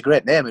academy. He's a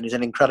great name and he's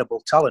an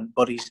incredible talent,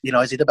 but is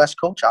he the best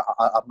coach?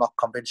 I'm not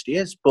convinced he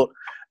is, but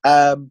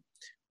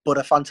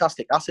a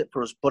fantastic asset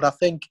for us. But I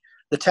think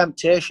the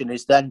temptation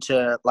is then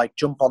to like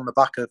jump on the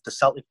back of the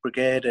Celtic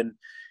Brigade and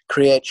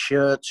create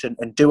shirts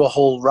and do a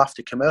whole raft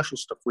of commercial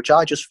stuff, which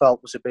I just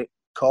felt was a bit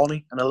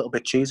corny and a little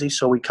bit cheesy.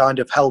 So we kind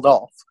of held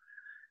off.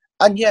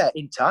 And yeah,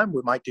 in time,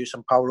 we might do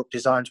some power-up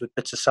designs with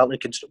bits of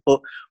Celtic and stuff.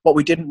 But what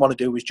we didn't want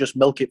to do was just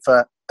milk it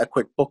for a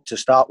quick buck to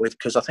start with,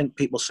 because I think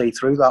people see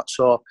through that.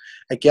 So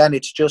again,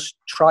 it's just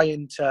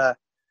trying to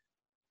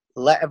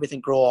let everything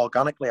grow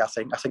organically, I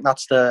think. I think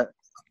that's the...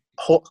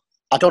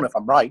 I don't know if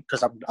I'm right,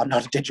 because I'm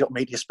not a digital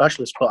media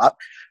specialist, but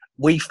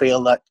we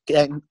feel that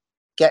getting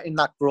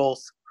that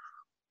growth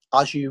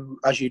as you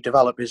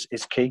develop is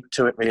key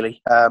to it, really.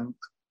 And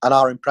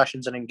our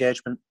impressions and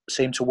engagement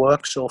seem to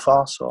work so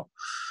far. So,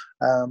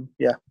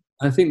 yeah.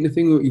 I think the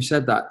thing that you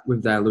said that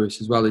with there, Lewis,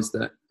 as well, is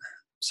that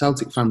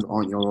Celtic fans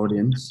aren't your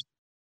audience.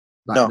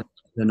 No.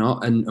 They're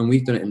not. And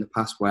we've done it in the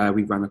past where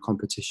we've run a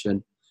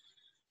competition,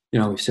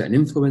 with certain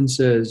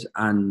influencers,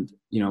 and,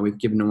 we've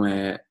given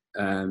away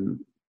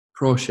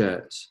pro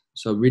shirts.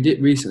 So we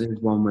did recently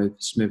with one with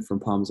Smith from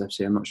Palmers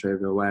FC. I'm not sure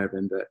if you're aware of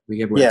him, but we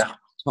gave away a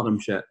Tottenham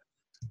shirt.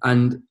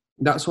 And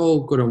that's all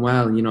good and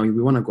well. We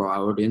want to grow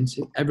our audience.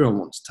 Everyone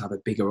wants to have a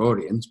bigger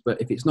audience,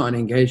 but if it's not an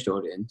engaged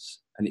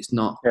audience and it's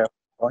not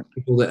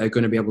people that are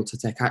going to be able to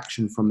take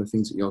action from the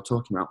things that you're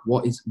talking about,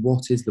 what is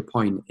the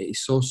point? It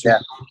is so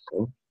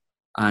superficial,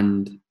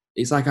 and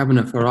it's like having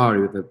a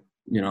Ferrari with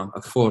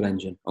a Ford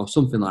engine or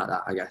something like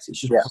that. I guess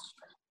it's just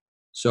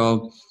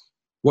so.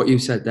 What you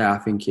said there, I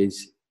think,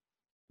 is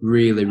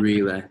really,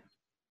 really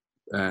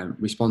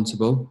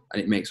responsible,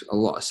 and it makes a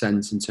lot of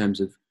sense in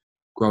terms of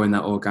growing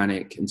that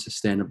organic and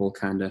sustainable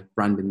kind of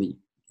branding that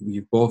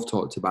you've both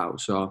talked about.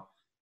 So,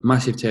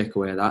 massive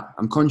takeaway of that.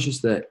 I'm conscious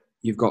that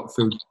you've got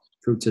food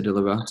to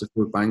deliver to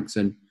food banks,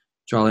 and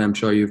Charlie, I'm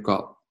sure you've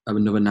got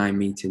another 9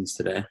 meetings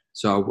today.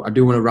 So I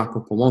do want to wrap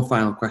up on one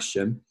final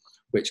question,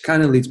 which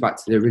kind of leads back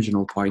to the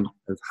original point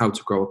of how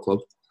to grow a club.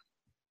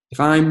 If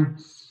I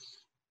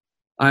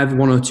have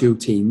 1 or 2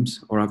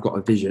 teams, or I've got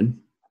a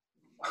vision,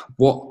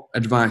 what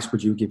advice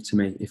would you give to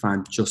me if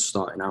I'm just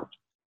starting out?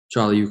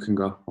 Charlie, you can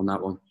go on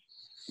that one.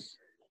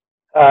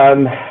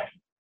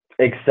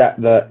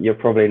 Except that you're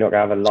probably not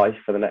going to have a life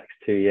for the next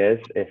 2 years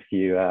if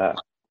you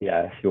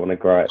want to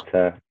grow it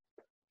to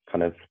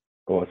kind of,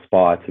 or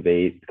aspire to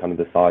be kind of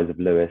the size of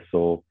Lewis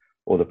or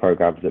the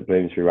programs that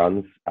Bloomsbury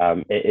runs.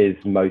 It is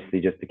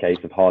mostly just a case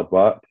of hard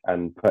work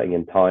and putting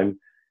in time.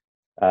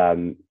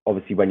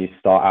 Obviously, when you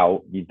start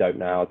out, you don't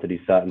know how to do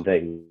certain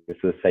things.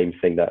 It's the same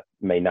thing that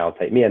may now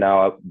take me an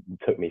hour,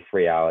 took me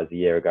 3 hours a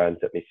year ago, and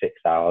took me 6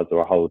 hours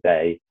or a whole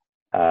day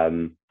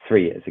 3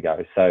 years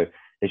ago. So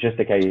it's just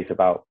a case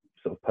about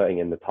sort of putting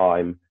in the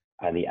time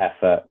and the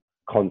effort,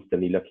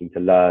 constantly looking to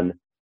learn.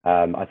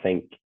 I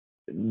think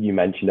you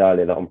mentioned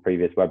earlier that on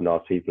previous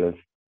webinars, people have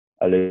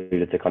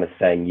alluded to kind of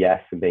saying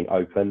yes and being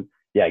open.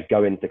 Yeah,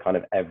 go into kind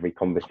of every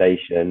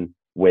conversation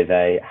with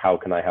how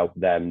can I help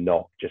them,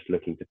 not just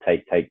looking to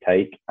take,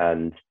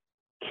 and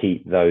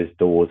keep those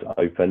doors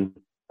open.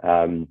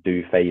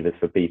 Do favors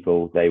for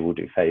people, they will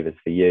do favors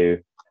for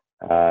you.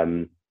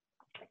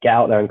 Get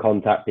out there and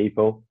contact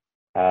people.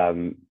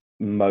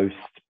 Most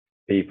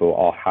people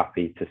are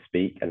happy to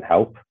speak and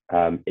help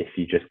if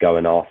you just go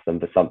and ask them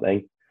for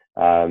something.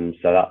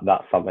 So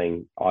that's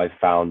something I've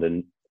found,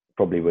 and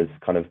probably was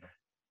kind of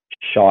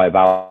shy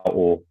about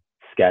or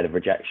scared of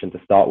rejection to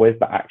start with,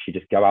 but actually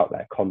just go out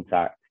there,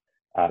 contact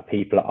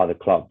people at other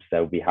clubs.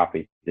 They'll be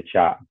happy to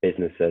chat.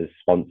 Businesses,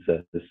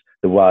 sponsors.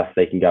 The worst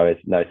they can go is,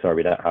 no, sorry,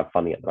 we don't have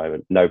funding at the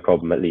moment. No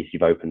problem. At least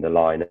you've opened the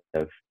line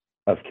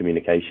of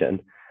communication.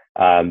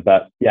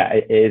 But yeah,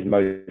 it is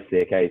mostly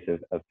a case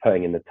of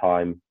putting in the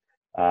time.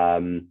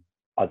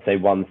 I'd say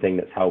one thing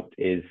that's helped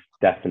is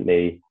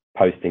definitely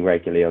posting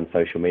regularly on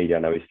social media. I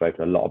know we've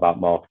spoken a lot about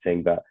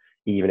marketing, but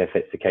even if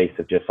it's a case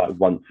of just like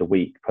once a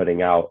week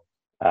putting out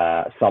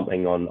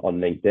something on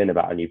LinkedIn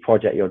about a new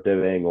project you're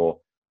doing, or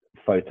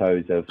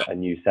photos of a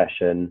new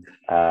session,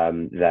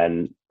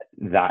 then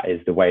that is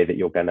the way that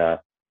you're going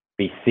to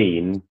be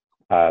seen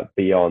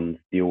beyond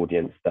the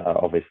audience that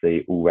are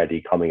obviously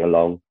already coming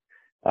along.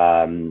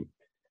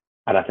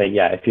 And I think,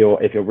 yeah, if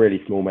you're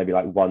really small, maybe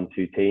like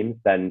 1-2 teams,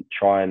 then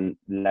try and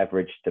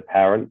leverage the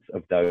parents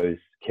of those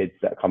kids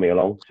that are coming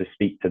along. So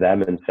speak to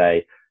them and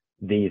say,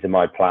 these are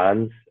my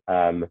plans.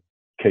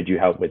 Could you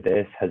help with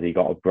this? Has he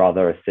got a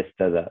brother or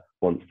sister that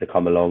wants to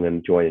come along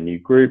and join a new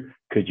group?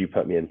 Could you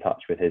put me in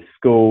touch with his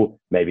school?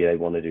 Maybe they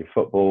want to do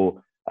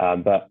football.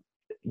 But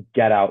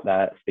get out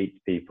there, speak to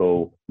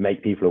people,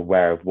 make people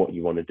aware of what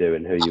you want to do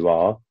and who you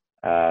are,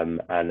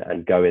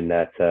 and go in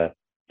there to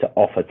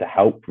offer to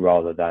help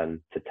rather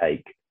than to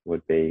take,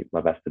 would be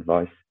my best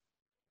advice.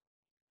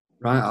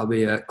 Right, I'll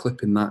be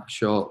clipping that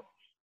short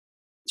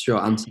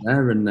answer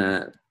there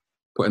and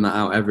putting that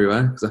out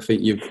everywhere, because I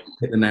think you've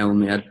hit the nail on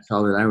the head,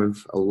 Charlie, there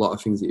with a lot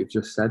of things that you've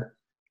just said.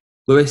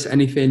 Lewis,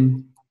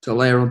 anything to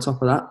layer on top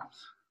of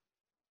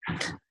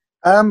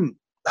that?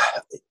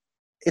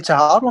 it's a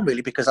hard one,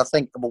 really, because I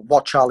think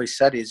what Charlie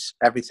said is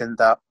everything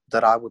that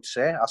I would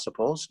say, I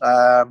suppose.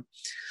 I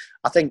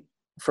think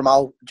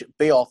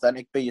be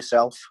authentic, be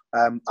yourself,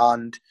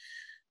 and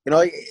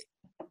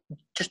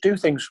just do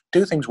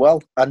things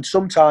well. And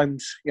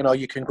sometimes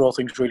you can grow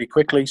things really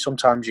quickly.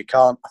 Sometimes you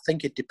can't. I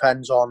think it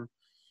depends on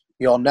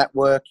your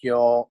network,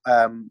 your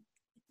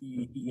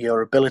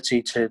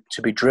ability to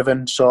be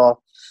driven.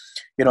 So,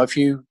 if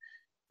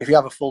you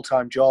have a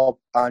full-time job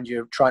and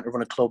you're trying to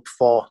run a club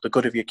for the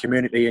good of your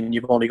community and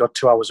you've only got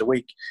 2 hours a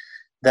week,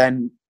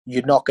 then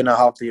you're not going to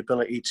have the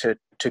ability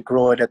to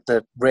grow it at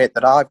the rate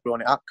that I've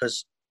grown it at,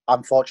 because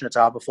I'm fortunate to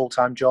have a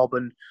full-time job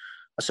and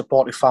a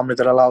supportive family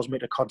that allows me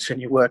to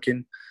continue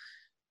working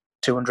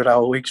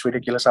 200-hour weeks,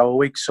 ridiculous hour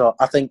weeks. So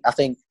I think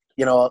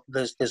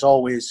there's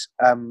always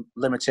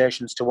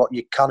limitations to what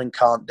you can and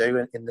can't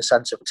do in the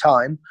sense of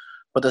time,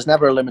 but there's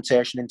never a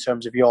limitation in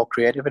terms of your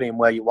creativity and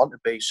where you want to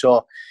be.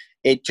 So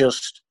it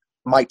just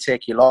might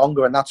take you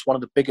longer, and that's one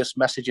of the biggest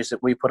messages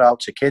that we put out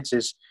to kids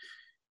is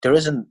there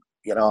isn't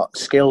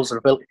skills or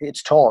ability.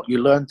 It's taught. You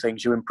learn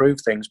things, you improve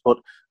things, but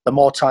the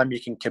more time you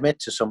can commit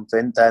to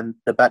something, then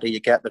the better you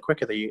get, the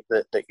quicker that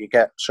you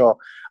get. So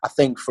I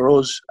think for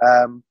us,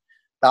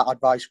 that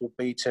advice would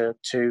be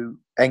to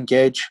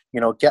engage,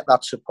 get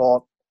that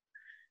support,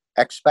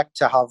 expect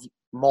to have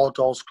more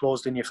doors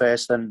closed in your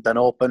face than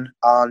open,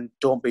 and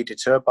don't be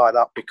deterred by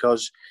that,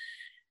 because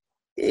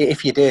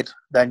if you did,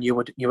 then you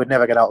would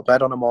never get out of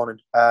bed on a morning.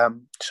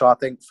 So I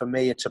think for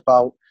me, it's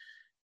about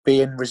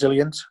being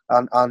resilient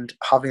and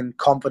having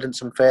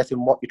confidence and faith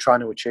in what you're trying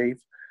to achieve,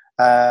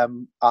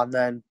 and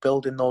then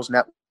building those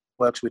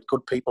networks with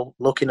good people,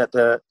 looking at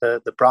the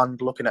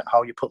brand, looking at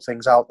how you put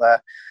things out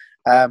there.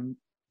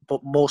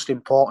 But most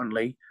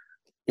importantly,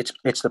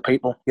 it's the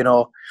people.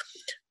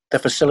 The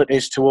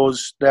facilities to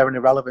us, they're an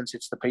irrelevance.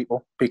 It's the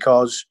people,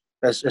 because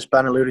as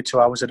Ben alluded to,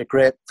 I was at a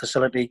great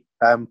facility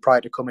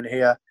prior to coming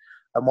here,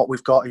 and what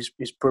we've got is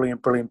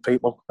brilliant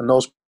people, and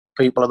those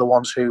people are the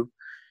ones who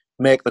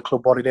make the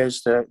club what it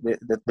is.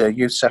 The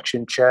youth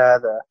section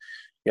chair,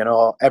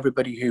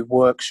 everybody who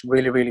works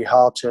really, really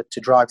hard to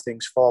drive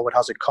things forward,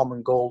 has a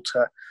common goal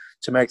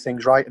to make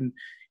things right, and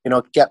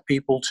get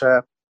people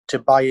to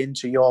buy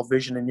into your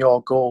vision and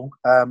your goal.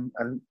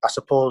 And I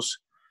suppose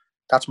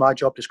that's my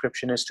job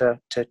description, is to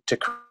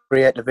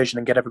create a vision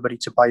and get everybody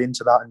to buy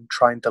into that and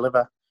try and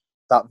deliver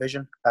that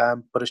vision.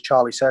 But as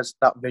Charlie says,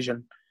 that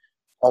vision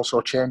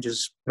also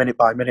changes minute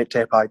by minute,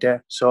 day by day.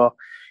 So,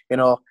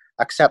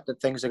 accept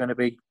that things are going to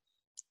be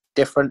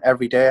different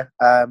every day.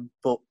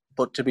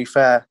 But to be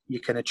fair, you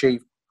can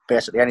achieve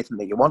basically anything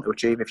that you want to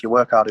achieve if you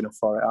work hard enough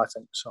for it, I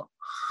think. So.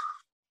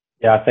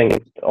 Yeah, I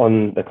think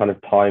on the kind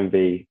of time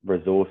v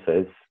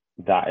resources,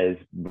 that is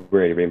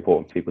really, really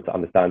important for people to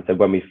understand. So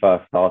when we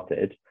first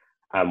started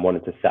and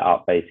wanted to set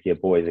up basically a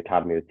boys'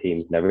 academy with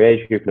teams in every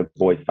age group and a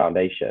boys'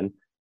 foundation,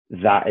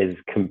 that is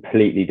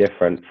completely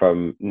different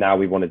from now.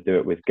 We want to do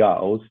it with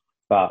girls,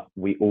 but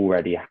we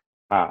already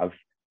have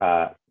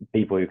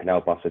people who can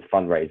help us with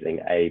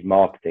fundraising, a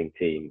marketing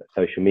team,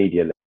 social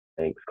media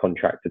links,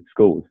 contracted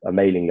schools, a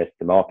mailing list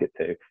to market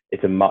to.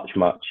 It's a much,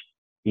 much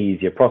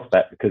easier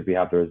prospect because we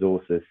have the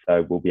resources,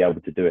 so we'll be able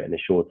to do it in a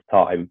shorter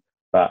time.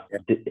 But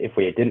if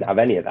we didn't have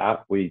any of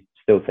that, we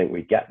still think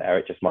we'd get there.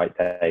 It just might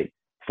take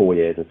 4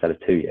 years instead of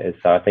 2 years.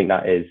 So I think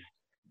that is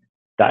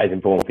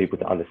important for people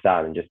to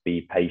understand, and just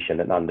be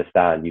patient and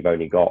understand you've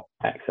only got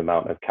X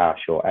amount of cash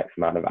or X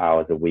amount of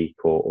hours a week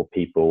or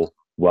people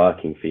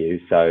working for you.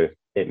 So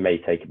it may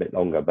take a bit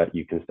longer, but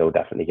you can still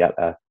definitely get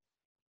there.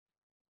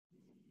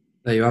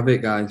 There you have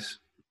it, guys.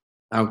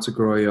 How to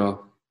grow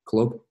your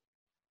club.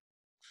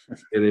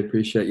 Really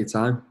appreciate your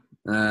time.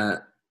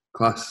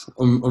 Class,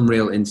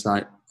 unreal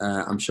insight.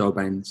 I'm sure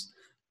Ben's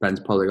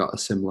probably got a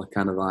similar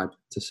kind of vibe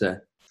to say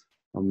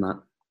on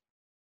that.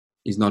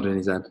 He's nodding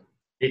his head.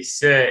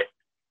 It's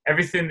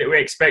everything that we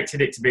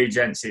expected it to be,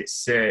 gents.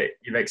 It's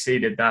you've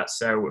exceeded that,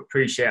 so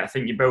appreciate it. I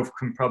think you both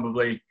can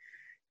probably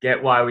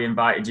get why we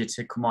invited you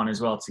to come on as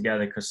well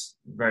together, because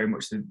very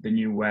much the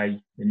new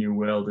way, the new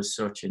world as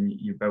such, and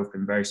you've both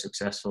been very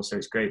successful. So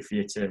it's great for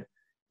you to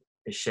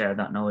share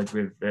that knowledge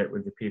with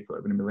the people that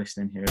are going to be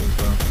listening here as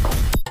well.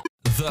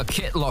 The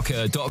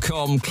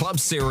KitLocker.com Club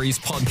Series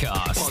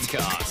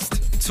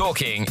podcast.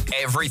 Talking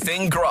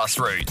everything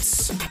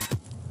grassroots.